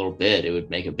just a little bit, it would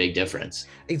make a big difference.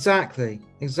 Exactly.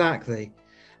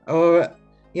 Or,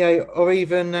 or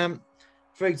even,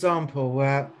 for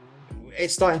example,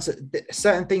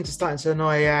 certain things are starting to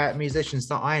annoy musicians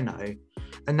that I know,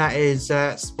 and that is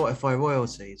Spotify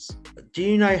royalties. Do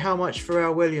you know how much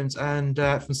Pharrell Williams earned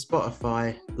from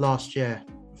Spotify last year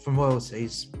from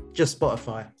royalties? Just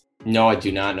Spotify. No, I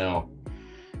do not know.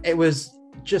 It was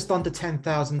just under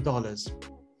 $10,000.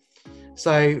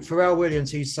 So Pharrell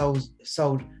Williams, who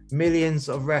sold millions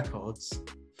of records,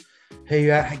 who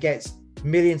gets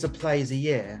millions of plays a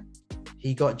year,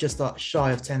 he got just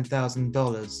shy of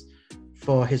 $10,000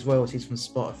 for his royalties from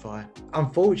Spotify.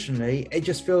 Unfortunately, it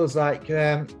just feels like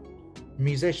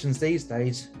musicians these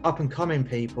days, up and coming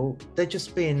people, they're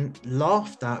just being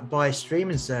laughed at by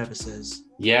streaming services.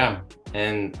 Yeah,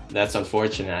 and that's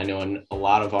unfortunate. I know a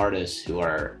lot of artists who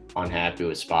are unhappy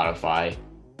with Spotify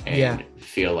and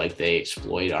feel like they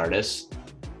exploit artists.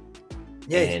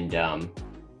 Yeah. And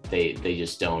they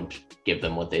just don't give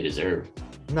them what they deserve.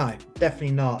 No,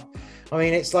 definitely not. I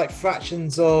mean, it's like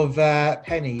fractions of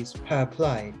pennies per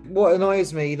play. What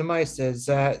annoys me the most is,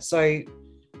 so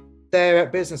their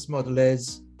business model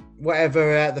is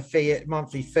whatever the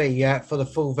monthly fee for the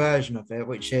full version of it,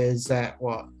 which is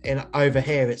over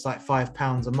here it's like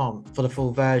 £5 a month for the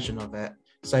full version of it.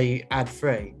 So you add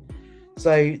free.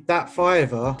 So that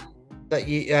fiver that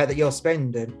you're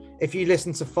spending, if you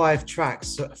listen to 5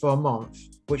 tracks for a month,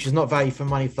 which is not value for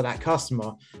money for that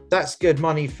customer, that's good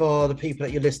money for the people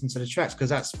that you listen to the tracks, because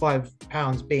that's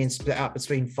 £5 being split up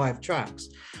between 5 tracks.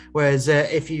 Whereas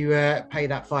if you pay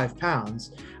that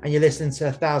 £5 and you're listening to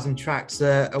 1,000 tracks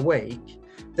a week,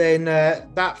 then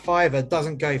that fiver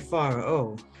doesn't go far at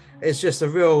all. It's just a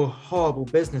real horrible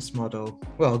business model.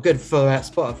 Well, good for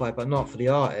Spotify, but not for the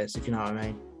artist, if you know what I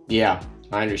mean. Yeah,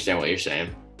 I understand what you're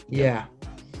saying. Yeah.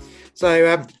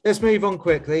 So let's move on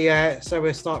quickly. So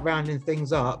we'll start rounding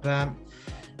things up.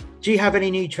 Do you have any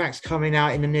new tracks coming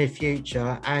out in the near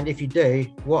future? And if you do,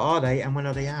 what are they and when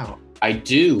are they out? I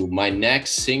do. My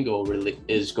next single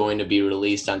is going to be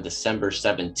released on December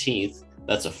 17th.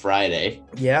 That's a Friday.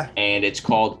 Yeah. And it's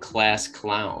called Class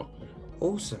Clown.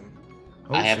 Awesome.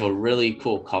 I have a really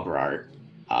cool cover art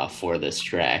for this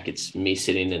track. It's me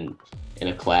sitting in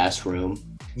a classroom.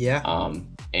 Yeah.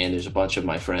 And there's a bunch of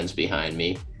my friends behind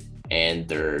me, and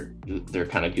they're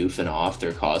kind of goofing off.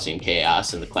 They're causing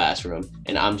chaos in the classroom,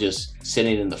 and I'm just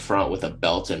sitting in the front with a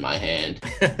belt in my hand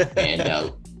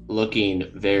and looking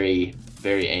very,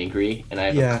 very angry. And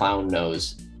I have a clown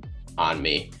nose on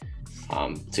me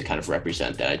to kind of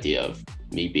represent that idea of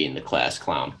me being the class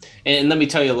clown. And let me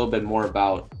tell you a little bit more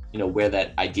about where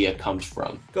that idea comes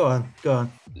from. Go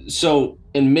on. So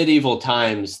in medieval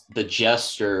times, the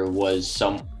jester was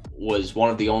one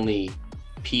of the only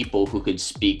people who could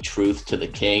speak truth to the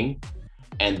king,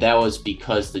 and that was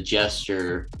because the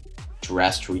jester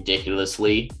dressed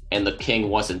ridiculously, and the king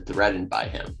wasn't threatened by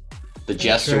him. The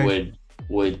jester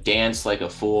would dance like a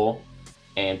fool,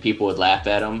 and people would laugh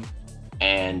at him,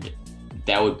 and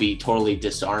that would be totally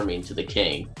disarming to the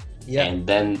king. Yeah. And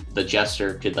then the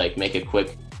jester could like make a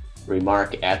quick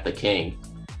remark at the king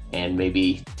and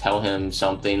maybe tell him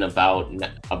something about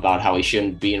how he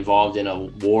shouldn't be involved in a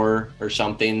war or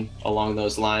something along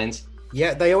those lines.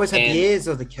 Yeah, they always had the ears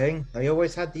of the king. They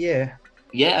always had the ear.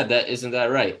 Yeah, isn't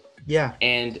that right? Yeah.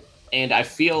 And I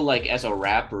feel like as a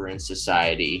rapper in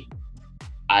society,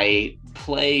 I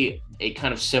play a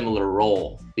kind of similar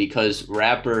role, because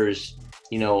rappers,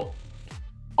 you know,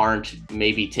 aren't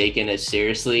maybe taken as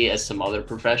seriously as some other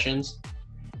professions.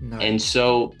 No. And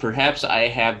so perhaps I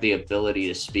have the ability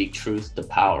to speak truth to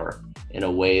power in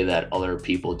a way that other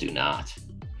people do not.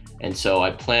 And so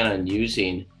I plan on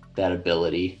using that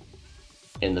ability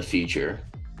in the future.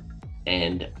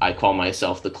 And I call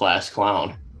myself the class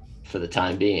clown for the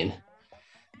time being.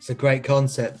 It's a great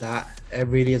concept, that. It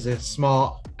really is a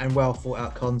smart and well thought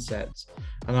out concept.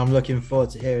 And I'm looking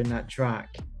forward to hearing that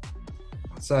track.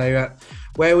 So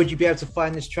where would you be able to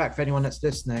find this track for anyone that's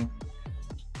listening?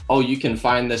 Oh, you can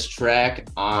find this track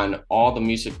on all the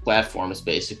music platforms,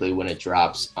 basically, when it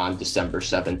drops on December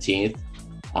 17th.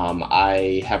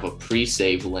 I have a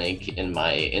pre-save link in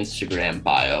my Instagram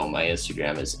bio. My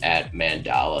Instagram is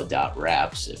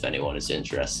 @mandala.raps if anyone is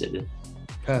interested.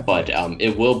 Perfect. But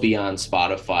it will be on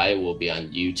Spotify. It will be on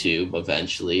YouTube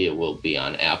eventually. It will be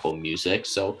on Apple Music.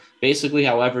 So basically,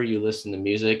 however you listen to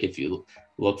music, if you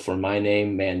look for my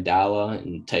name, Mandala,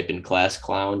 and type in Class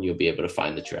Clown, you'll be able to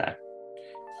find the track.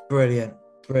 Brilliant.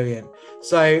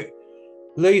 So,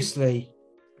 loosely,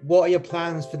 what are your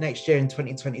plans for next year in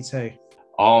 2022?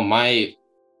 Oh, my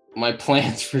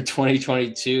plans for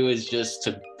 2022 is just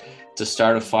to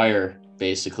start a fire,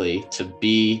 basically,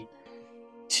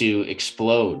 to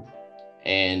explode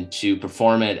and to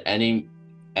perform at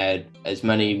as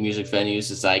many music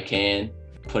venues as I can,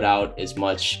 put out as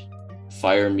much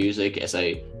fire music as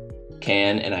I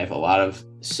can, and I have a lot of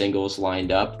singles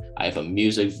lined up. I have a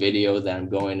music video that I'm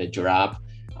going to drop.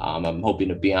 I'm hoping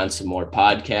to be on some more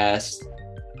podcasts.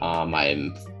 I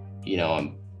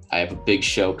have a big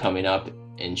show coming up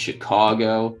in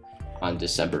Chicago on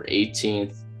December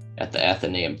 18th at the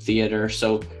Athenaeum Theater.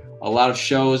 So a lot of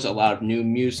shows, a lot of new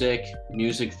music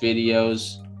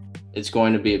videos. It's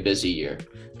going to be a busy year.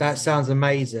 That sounds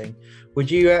amazing. Would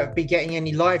you be getting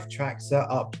any live tracks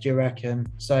up, do you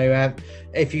reckon? So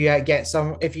if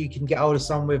you can get hold of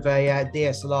some with a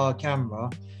DSLR camera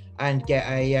and get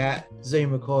a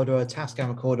Zoom recorder or a Tascam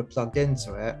recorder plugged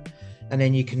into it, and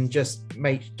then you can just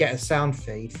get a sound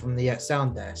feed from the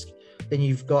sound desk, then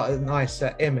you've got a nice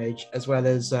image as well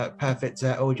as perfect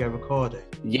audio recording.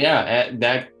 Yeah,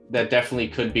 that definitely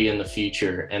could be in the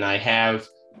future. And I have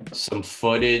some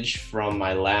footage from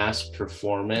my last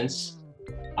performance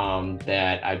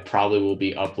that I probably will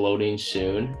be uploading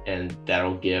soon, and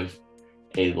that'll give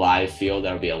a live feel.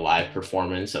 That'll be a live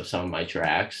performance of some of my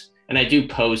tracks. And I do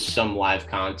post some live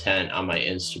content on my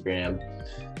Instagram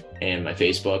and my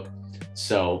Facebook.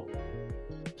 So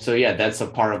yeah, that's a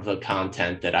part of the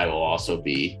content that I will also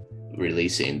be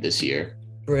releasing this year.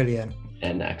 Brilliant.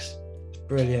 And next.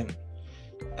 Brilliant.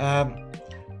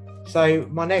 So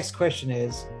my next question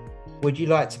is, would you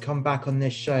like to come back on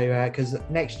this show? Because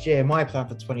next year, my plan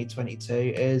for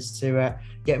 2022 is to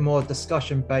get more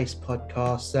discussion-based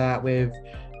podcasts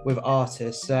with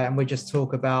artists, and we just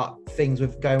talk about things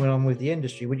going on with the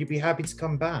industry. Would you be happy to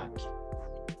come back?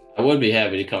 I would be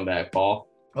happy to come back, Paul.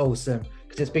 Awesome,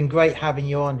 because it's been great having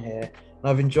you on here, and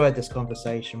I've enjoyed this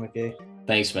conversation with you.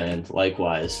 Thanks, man.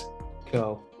 Likewise.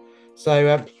 Cool.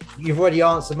 So you've already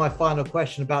answered my final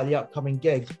question about the upcoming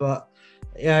gigs, but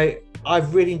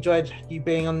I've really enjoyed you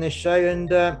being on this show,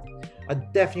 and I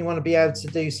definitely want to be able to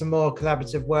do some more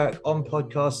collaborative work on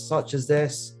podcasts such as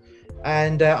this.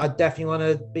 And I definitely want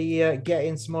to be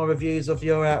getting some more reviews of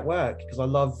your work, because I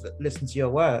love listening to your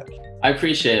work. I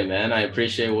appreciate it, man. I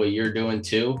appreciate what you're doing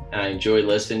too. And I enjoy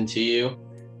listening to you.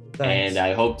 Thanks. And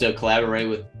I hope to collaborate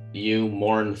with you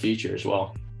more in the future as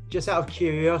well. Just out of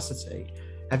curiosity,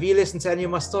 have you listened to any of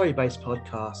my story-based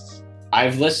podcasts?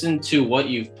 I've listened to what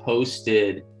you've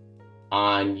posted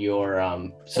on your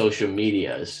social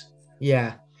medias.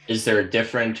 Yeah. Is there a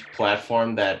different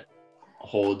platform that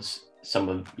holds some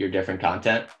of your different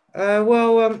content?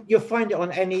 You'll find it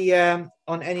on any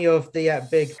of the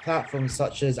big platforms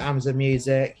such as Amazon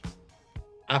Music,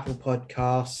 Apple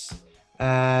Podcasts,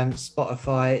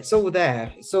 Spotify. It's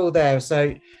all there.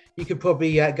 So you could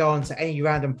probably go onto any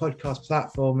random podcast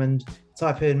platform and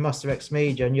type in Muster X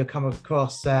Media, and you'll come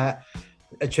across A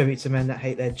Tribute to Men That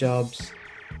Hate Their Jobs,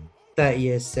 30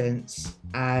 Years Since,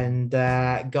 and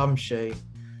Gumshoe.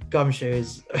 Gumshoe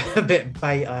is a bit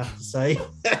beta, I have to say.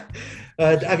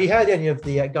 Have you heard any of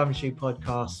the Gumshoe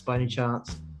podcasts by any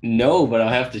chance? No, but I'll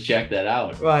have to check that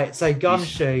out. Right, so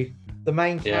Gumshoe, the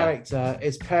main character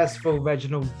is Percival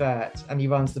Reginald Vert, and he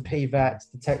runs the PVET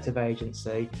detective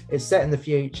agency. It's set in the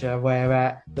future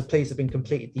where the police have been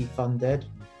completely defunded.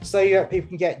 So people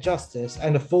can get justice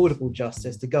and affordable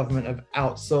justice. The government have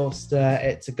outsourced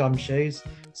it to Gumshoes.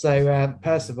 So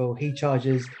Percival, he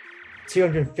charges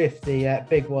 250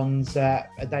 big ones a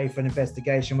day for an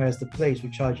investigation, whereas the police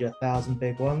will charge you 1,000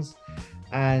 big ones.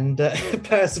 And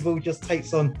Percival just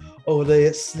takes on all the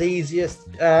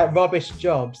sleaziest, rubbish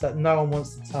jobs that no one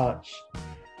wants to touch.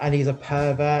 And he's a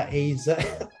pervert. He's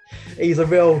a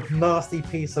real nasty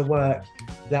piece of work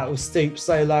that will stoop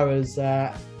so low as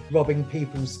robbing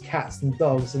people's cats and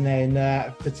dogs, and then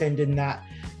pretending that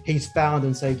he's found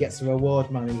them so he gets the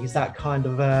reward money. He's that kind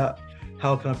of,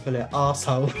 how can I put it,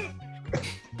 arsehole.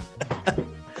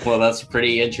 Well, that's a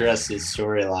pretty interesting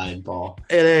storyline, Paul.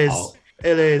 It is. Oh.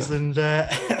 It is, and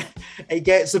it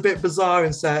gets a bit bizarre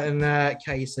in certain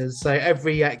cases. So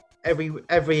every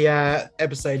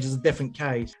episode is a different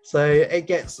case. So it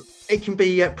can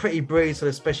be pretty brutal,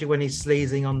 especially when he's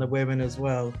sleazing on the women as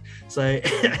well. So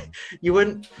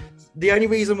the only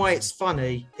reason why it's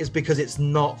funny is because it's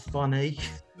not funny,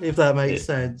 if that makes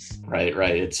sense. Right.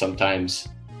 It's sometimes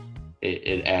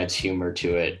it adds humor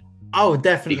to it. Oh,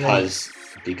 definitely.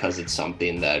 Because it's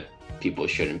something that people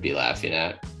shouldn't be laughing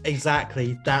at.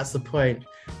 Exactly, that's the point.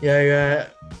 So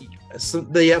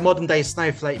the modern day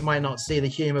snowflake might not see the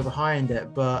humor behind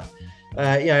it, but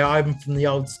I'm from the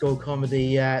old school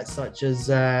comedy, such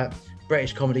as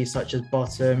British comedy such as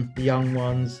Bottom, The Young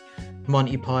Ones,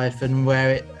 Monty Python,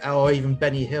 or even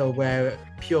Benny Hill, where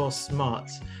pure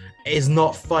smut is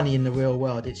not funny in the real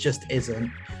world. It just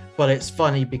isn't, but it's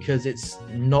funny because it's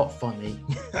not funny.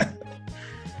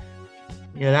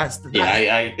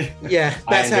 I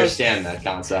understand that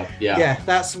concept. Yeah,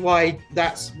 that's what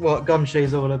Gumshoe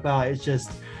is all about. It's just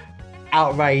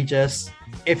outrageous.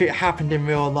 If it happened in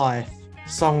real life,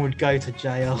 someone would go to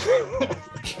jail.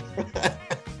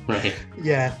 Right.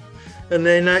 Yeah, and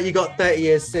then you got 30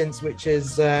 Years Since, which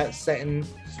is set 30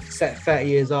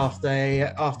 years after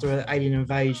an alien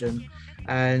invasion,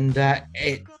 and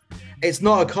it's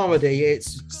not a comedy.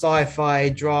 It's sci-fi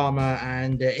drama,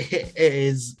 and it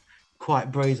is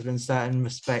quite brutal in certain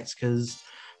respects because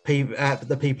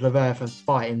the people of Earth are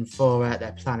fighting for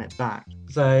their planet back.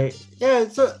 So yeah,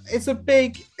 it's a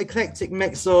big eclectic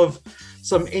mix of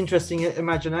some interesting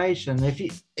imagination. If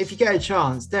you get a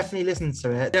chance, definitely listen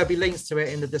to it. There'll be links to it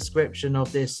in the description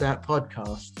of this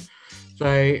podcast.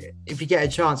 So if you get a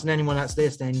chance, and anyone that's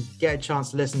listening, get a chance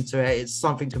to listen to it. It's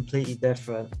something completely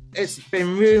different. It's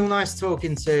been real nice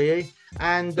talking to you.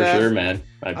 And for sure, man.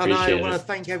 I appreciate it. I want to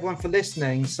thank everyone for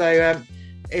listening. So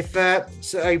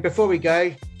before we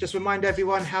go, just remind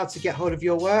everyone how to get hold of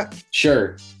your work.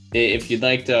 Sure. If you'd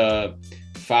like to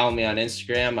follow me on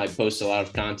Instagram, I post a lot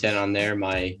of content on there.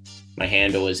 My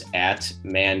handle is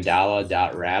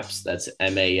 @mandala.raps. That's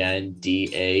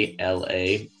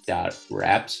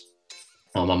MANDALA.raps.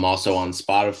 I'm also on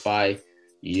Spotify,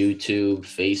 YouTube,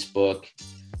 Facebook.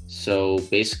 So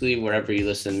basically, wherever you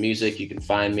listen to music, you can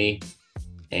find me,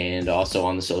 and also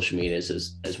on the social medias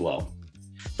as well.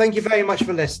 Thank you very much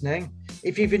for listening.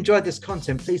 If you've enjoyed this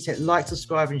content, please hit like,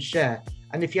 subscribe, and share.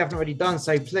 And if you haven't already done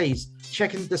so, please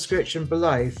check in the description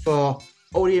below for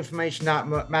all the information that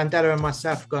Mandela and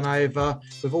myself have gone over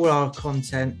with all our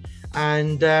content.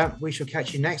 And we shall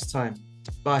catch you next time.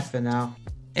 Bye for now.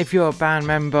 If you're a band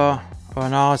member or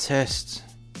an artist,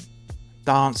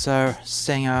 dancer,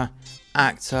 singer,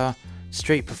 actor,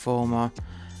 street performer,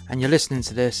 and you're listening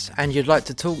to this and you'd like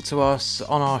to talk to us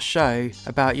on our show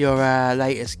about your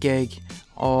latest gig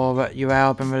or your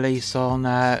album release on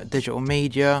digital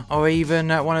media, or even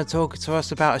want to talk to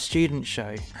us about a student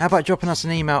show, how about dropping us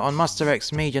an email on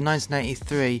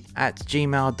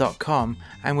musterxmedia1983@gmail.com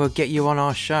and we'll get you on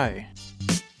our show.